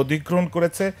জমি অধিগ্রহণ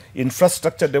করেছে,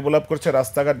 ইনফ্রাস্ট্রাকচার ডেভেলপ করেছে,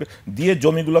 রাস্তাঘাট দিয়ে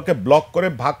জমিগুলোকে ব্লক করে,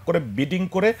 ভাগ করে, বিডিং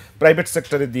করে প্রাইভেট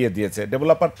সেক্টরে দিয়ে দিয়েছে।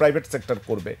 ডেভেলপার প্রাইভেট সেক্টর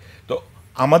করবে। তো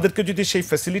আমাদেরকে যদি সেই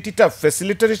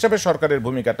ফ্যাসিলিটার হিসাবে সরকারের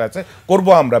ভূমিকাটা আছে, করব,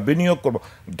 আমরা বিনিয়োগ করব।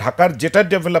 ঢাকার যেটা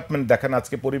ডেভেলপমেন্ট দেখেন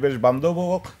আজকে, পরিবেশ বান্ধব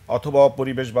হোক অথবা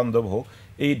অপরিবেশ বান্ধব হোক,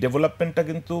 এই ডেভেলপমেন্টটা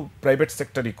কিন্তু প্রাইভেট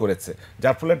সেক্টরই করেছে,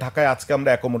 যার ফলে ঢাকায় আজকে আমরা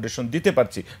অ্যাকোমোডেশন দিতে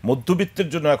পারছি। মধ্যবিত্তের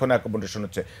জন্য এখন অ্যাকোমোডেশন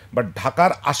হচ্ছে, বাট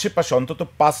ঢাকার আশেপাশে অন্তত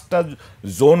 5টা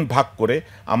জোন ভাগ করে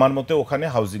আমার মতে ওখানে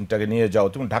হাউজিংটাকে নিয়ে যাও,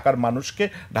 এবং ঢাকার মানুষকে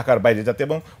ঢাকার বাইরে যাতে,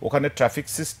 এবং ওখানে ট্রাফিক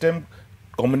সিস্টেম,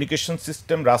 কমিউনিকেশন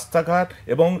সিস্টেম, রাস্তাঘাট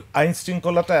এবং আইন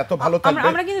শৃঙ্খলাটা এত ভালো থাকবে।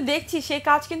 আমরা কিন্তু দেখছি সেই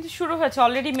কাজ কিন্তু শুরু হয়েছে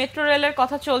অলরেডি। মেট্রো রেলের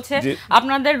কথা চলছে,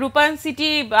 আপনাদের রূপায়ণ সিটি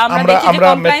আমরা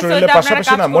মেট্রো রেলের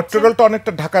পাশাপাশি না, মেট্রো রেলটা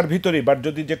অনেকটা ঢাকার ভিতরেই, বাট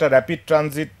যদি যেটা র্যাপিড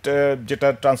ট্রানজিট, যেটা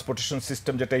ট্রান্সপোর্টেশন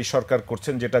সিস্টেম যেটা এই সরকার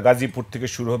করছেন, যেটা গাজীপুর থেকে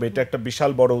শুরু হবে, এটা একটা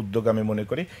বিশাল বড় উদ্যোগ আমি মনে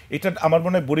করি। এটা আমার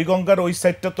মনে হয় বুড়িগঙ্গার ওই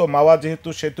সাইডটা তো মাওয়া যেহেতু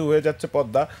সেতু হয়ে যাচ্ছে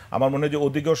পদ্মা, আমার মনে হয় যে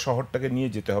ওদিকেও শহরটাকে নিয়ে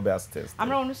যেতে হবে আস্তে আস্তে।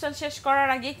 আমরা অনুষ্ঠান শেষ করার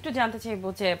আগে একটু জানতে চাইবো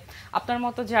যে আপনার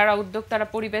মতো যারা উদ্যোক্তারা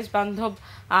পরিবেশ বান্ধব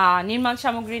নির্মাণ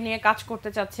সামগ্রী নিয়ে কাজ করতে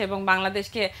চাচ্ছে এবং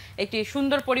বাংলাদেশকে একটি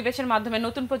সুন্দর পরিবেশের মাধ্যমে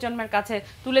নতুন প্রজন্মের কাছে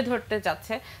তুলে ধরতে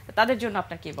চাচ্ছে, তাদের জন্য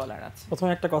আপনার কি বলার আছে?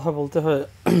 প্রথমে একটা কথা বলতে হয়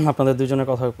আপনাদের দুজনের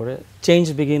কথার উপরে, চেঞ্জ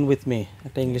বিগিন উইথ মি,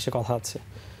 একটা ইংলিশে কথা আছে।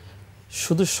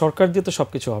 শুধু সরকার দিয়ে তো সব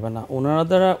কিছু হবে না,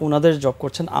 ওনাদের জব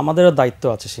করছেন, আমাদেরও দায়িত্ব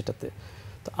আছে সেটাতে।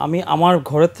 তো আমি আমার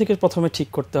ঘরের থেকে প্রথমে ঠিক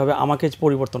করতে হবে, আমাকে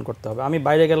পরিবর্তন করতে হবে। আমি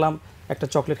বাইরে গেলাম, একটা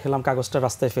চকলেট খেলাম, কাগজটা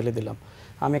রাস্তায় ফেলে দিলাম,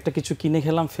 আমি একটা কিছু কিনে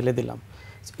খেলাম, ফেলে দিলাম।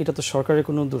 এটা তো সরকারের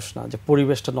কোনো দোষ না যে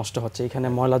পরিবেশটা নষ্ট হচ্ছে, এখানে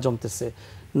ময়লা জমতেছে,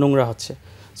 নোংরা হচ্ছে।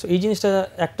 সো এই জিনিসটা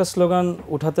একটা স্লোগান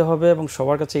উঠাতে হবে এবং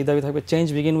সবার কাছে এই দাবি থাকবে, চেঞ্জ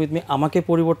বিগিন উইথ মি, আমাকে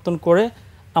পরিবর্তন করে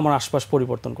আমার আশপাশ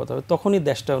পরিবর্তন করতে হবে, তখনই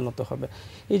দেশটা উন্নত হবে।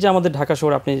 এই যে আমাদের ঢাকা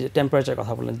শহর, আপনি টেম্পারেচার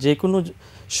কথা বললেন, যে কোনো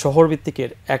শহর ভিত্তিকের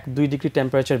 1-2 ডিগ্রি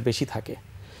টেম্পারেচার বেশি থাকে,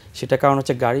 সেটা কারণ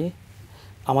হচ্ছে গাড়ি।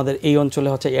 আমাদের এই অঞ্চলে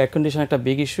হচ্ছে এয়ার কন্ডিশন একটা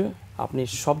বিগ ইস্যু। আপনি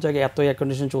সব জায়গায় এত এয়ার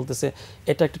কন্ডিশন চলতেছে,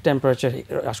 এটা একটা টেম্পারেচার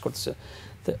হ্রাস করতেছে।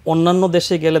 তো অন্যান্য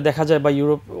দেশে গেলে দেখা যায় বা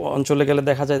ইউরোপ অঞ্চলে গেলে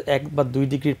দেখা যায় 1 বা 2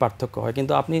 ডিগ্রির পার্থক্য হয়,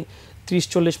 কিন্তু আপনি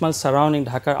 30-40 মাইল সারাউন্ডিং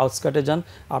ঢাকার আউটস্কার্টে যান,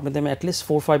 আপনি দেখবেন অ্যাটলিস্ট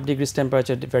 4-5 ডিগ্রিজ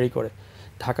টেম্পারেচার ভ্যারি করে।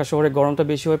 ঢাকা শহরে গরমটা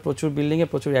বেশি হয়, প্রচুর বিল্ডিংয়ে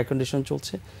প্রচুর এয়ার কন্ডিশন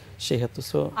চলছে সেহেতু।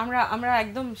 সো আমরা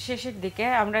একদম শেষের দিকে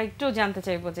আমরা একটু জানতে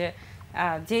চাইবো যে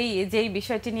যেই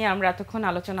বিষয়টি নিয়ে আমরা এতক্ষণ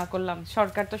আলোচনা করলাম,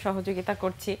 সরকার তো সহযোগিতা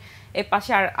করছি, এর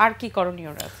পাশে আর কি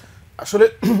করণীয় আছে? আসলে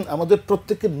আমাদের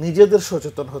প্রত্যেককে নিজেদের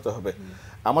সচেতন হতে হবে।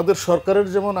 আমাদের সরকারের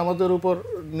যেমন আমাদের উপর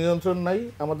নিয়ন্ত্রণ নাই,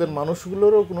 আমাদের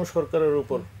মানুষগুলোরও কোনো সরকারের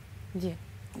উপর। জি,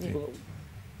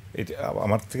 এটা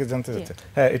আমার থেকে জানতে চাচ্ছে।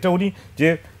 হ্যাঁ, এটা উনি যে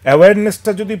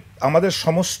অ্যাওয়ারনেসটা যদি আমাদের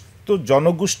সমস্ত সমস্ত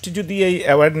জনগোষ্ঠী যদি এই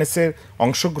অ্যাওয়ারনেসে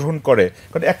অংশগ্রহণ করে,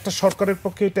 কারণ একটা সরকারের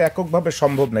পক্ষে এটা এককভাবে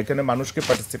সম্ভব না, এখানে মানুষকে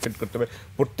পার্টিসিপেট করতে হবে,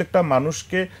 প্রত্যেকটা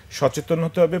মানুষকে সচেতন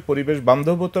হতে হবে, পরিবেশ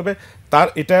বান্ধব হতে হবে। তার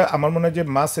এটা আমার মনে হয় যে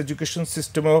মাস এডুকেশন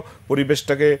সিস্টেমেও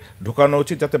পরিবেশটাকে ঢোকানো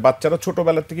উচিত, যাতে বাচ্চারা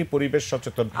ছোটবেলা থেকেই পরিবেশ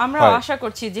সচেতন আমরা হয়। আশা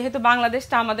করছি যেহেতু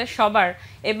বাংলাদেশটা আমাদের সবার,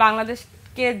 এই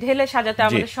বাংলাদেশকে ঢেলে সাজাতে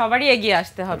আমাদের সবারই এগিয়ে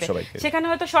আসতে হবে। সেখানে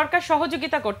হয়তো সরকার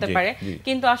সহযোগিতা করতে পারে,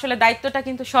 কিন্তু আসলে দায়িত্বটা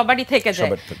কিন্তু সবারই থেকে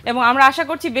যায়। এবং আমরা আশা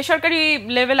করছি বেসরকারি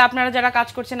লেভেলে আপনারা যারা কাজ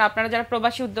করছেন, আপনারা যারা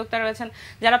প্রবাসী উদ্যোক্তা রয়েছেন,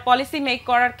 যারা পলিসি মেক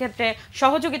করার ক্ষেত্রে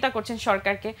সহযোগিতা করছেন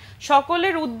সরকারকে,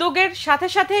 সকলের উদ্যোগের সাথে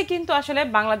সাথেই কিন্তু আসলে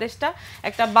বাংলাদেশটা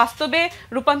একটা বাস্তবে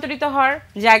রূপান্তরিত হওয়ার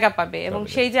জায়গা পাবে, এবং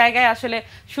সেই জায়গায় আসলে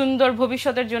সুন্দর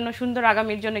ভবিষ্যতের জন্য, সুন্দর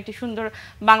আগামীর জন্য একটি সুন্দর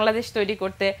বাংলাদেশ তৈরি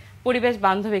করতে, পরিবেশ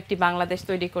বান্ধব একটি বাংলাদেশ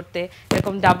তৈরি করতে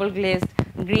এরকম ডাবল গ্লেজড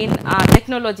গ্রিন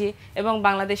টেকনোলজি এবং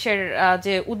বাংলাদেশের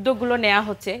যে উদ্যোগগুলো নেওয়া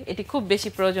হচ্ছে এটি খুব বেশি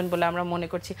প্রয়োজন বলে আমরা মনে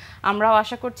করছি। আমরাও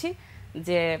আশা করছি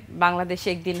যে বাংলাদেশে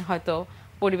একদিন হয়তো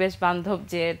পরিবেশ বান্ধব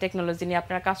যে টেকনোলজি নিয়ে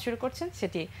আপনারা কাজ শুরু করছেন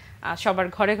সেটি সবার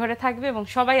ঘরে ঘরে থাকবে, এবং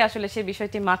সবাই আসলে সেই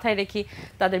বিষয়টি মাথায় রেখে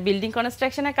তাদের বিল্ডিং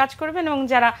কনস্ট্রাকশনে কাজ করবেন, এবং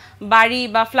যারা বাড়ি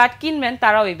বা ফ্ল্যাট কিনবেন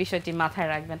তারাও এই বিষয়টি মাথায়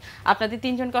রাখবেন। আপনাদের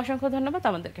তিনজনকে অসংখ্য ধন্যবাদ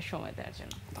আমাদেরকে সময় দেওয়ার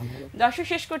জন্য। দর্শক,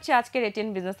 শেষ করছি আজকের ATN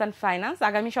বিজনেস অ্যান্ড ফাইন্যান্স।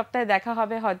 আগামী সপ্তাহে দেখা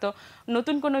হবে হয়তো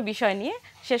নতুন কোনো বিষয় নিয়ে।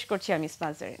 শেষ করছি আমি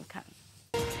ইসমাত জারিন খান।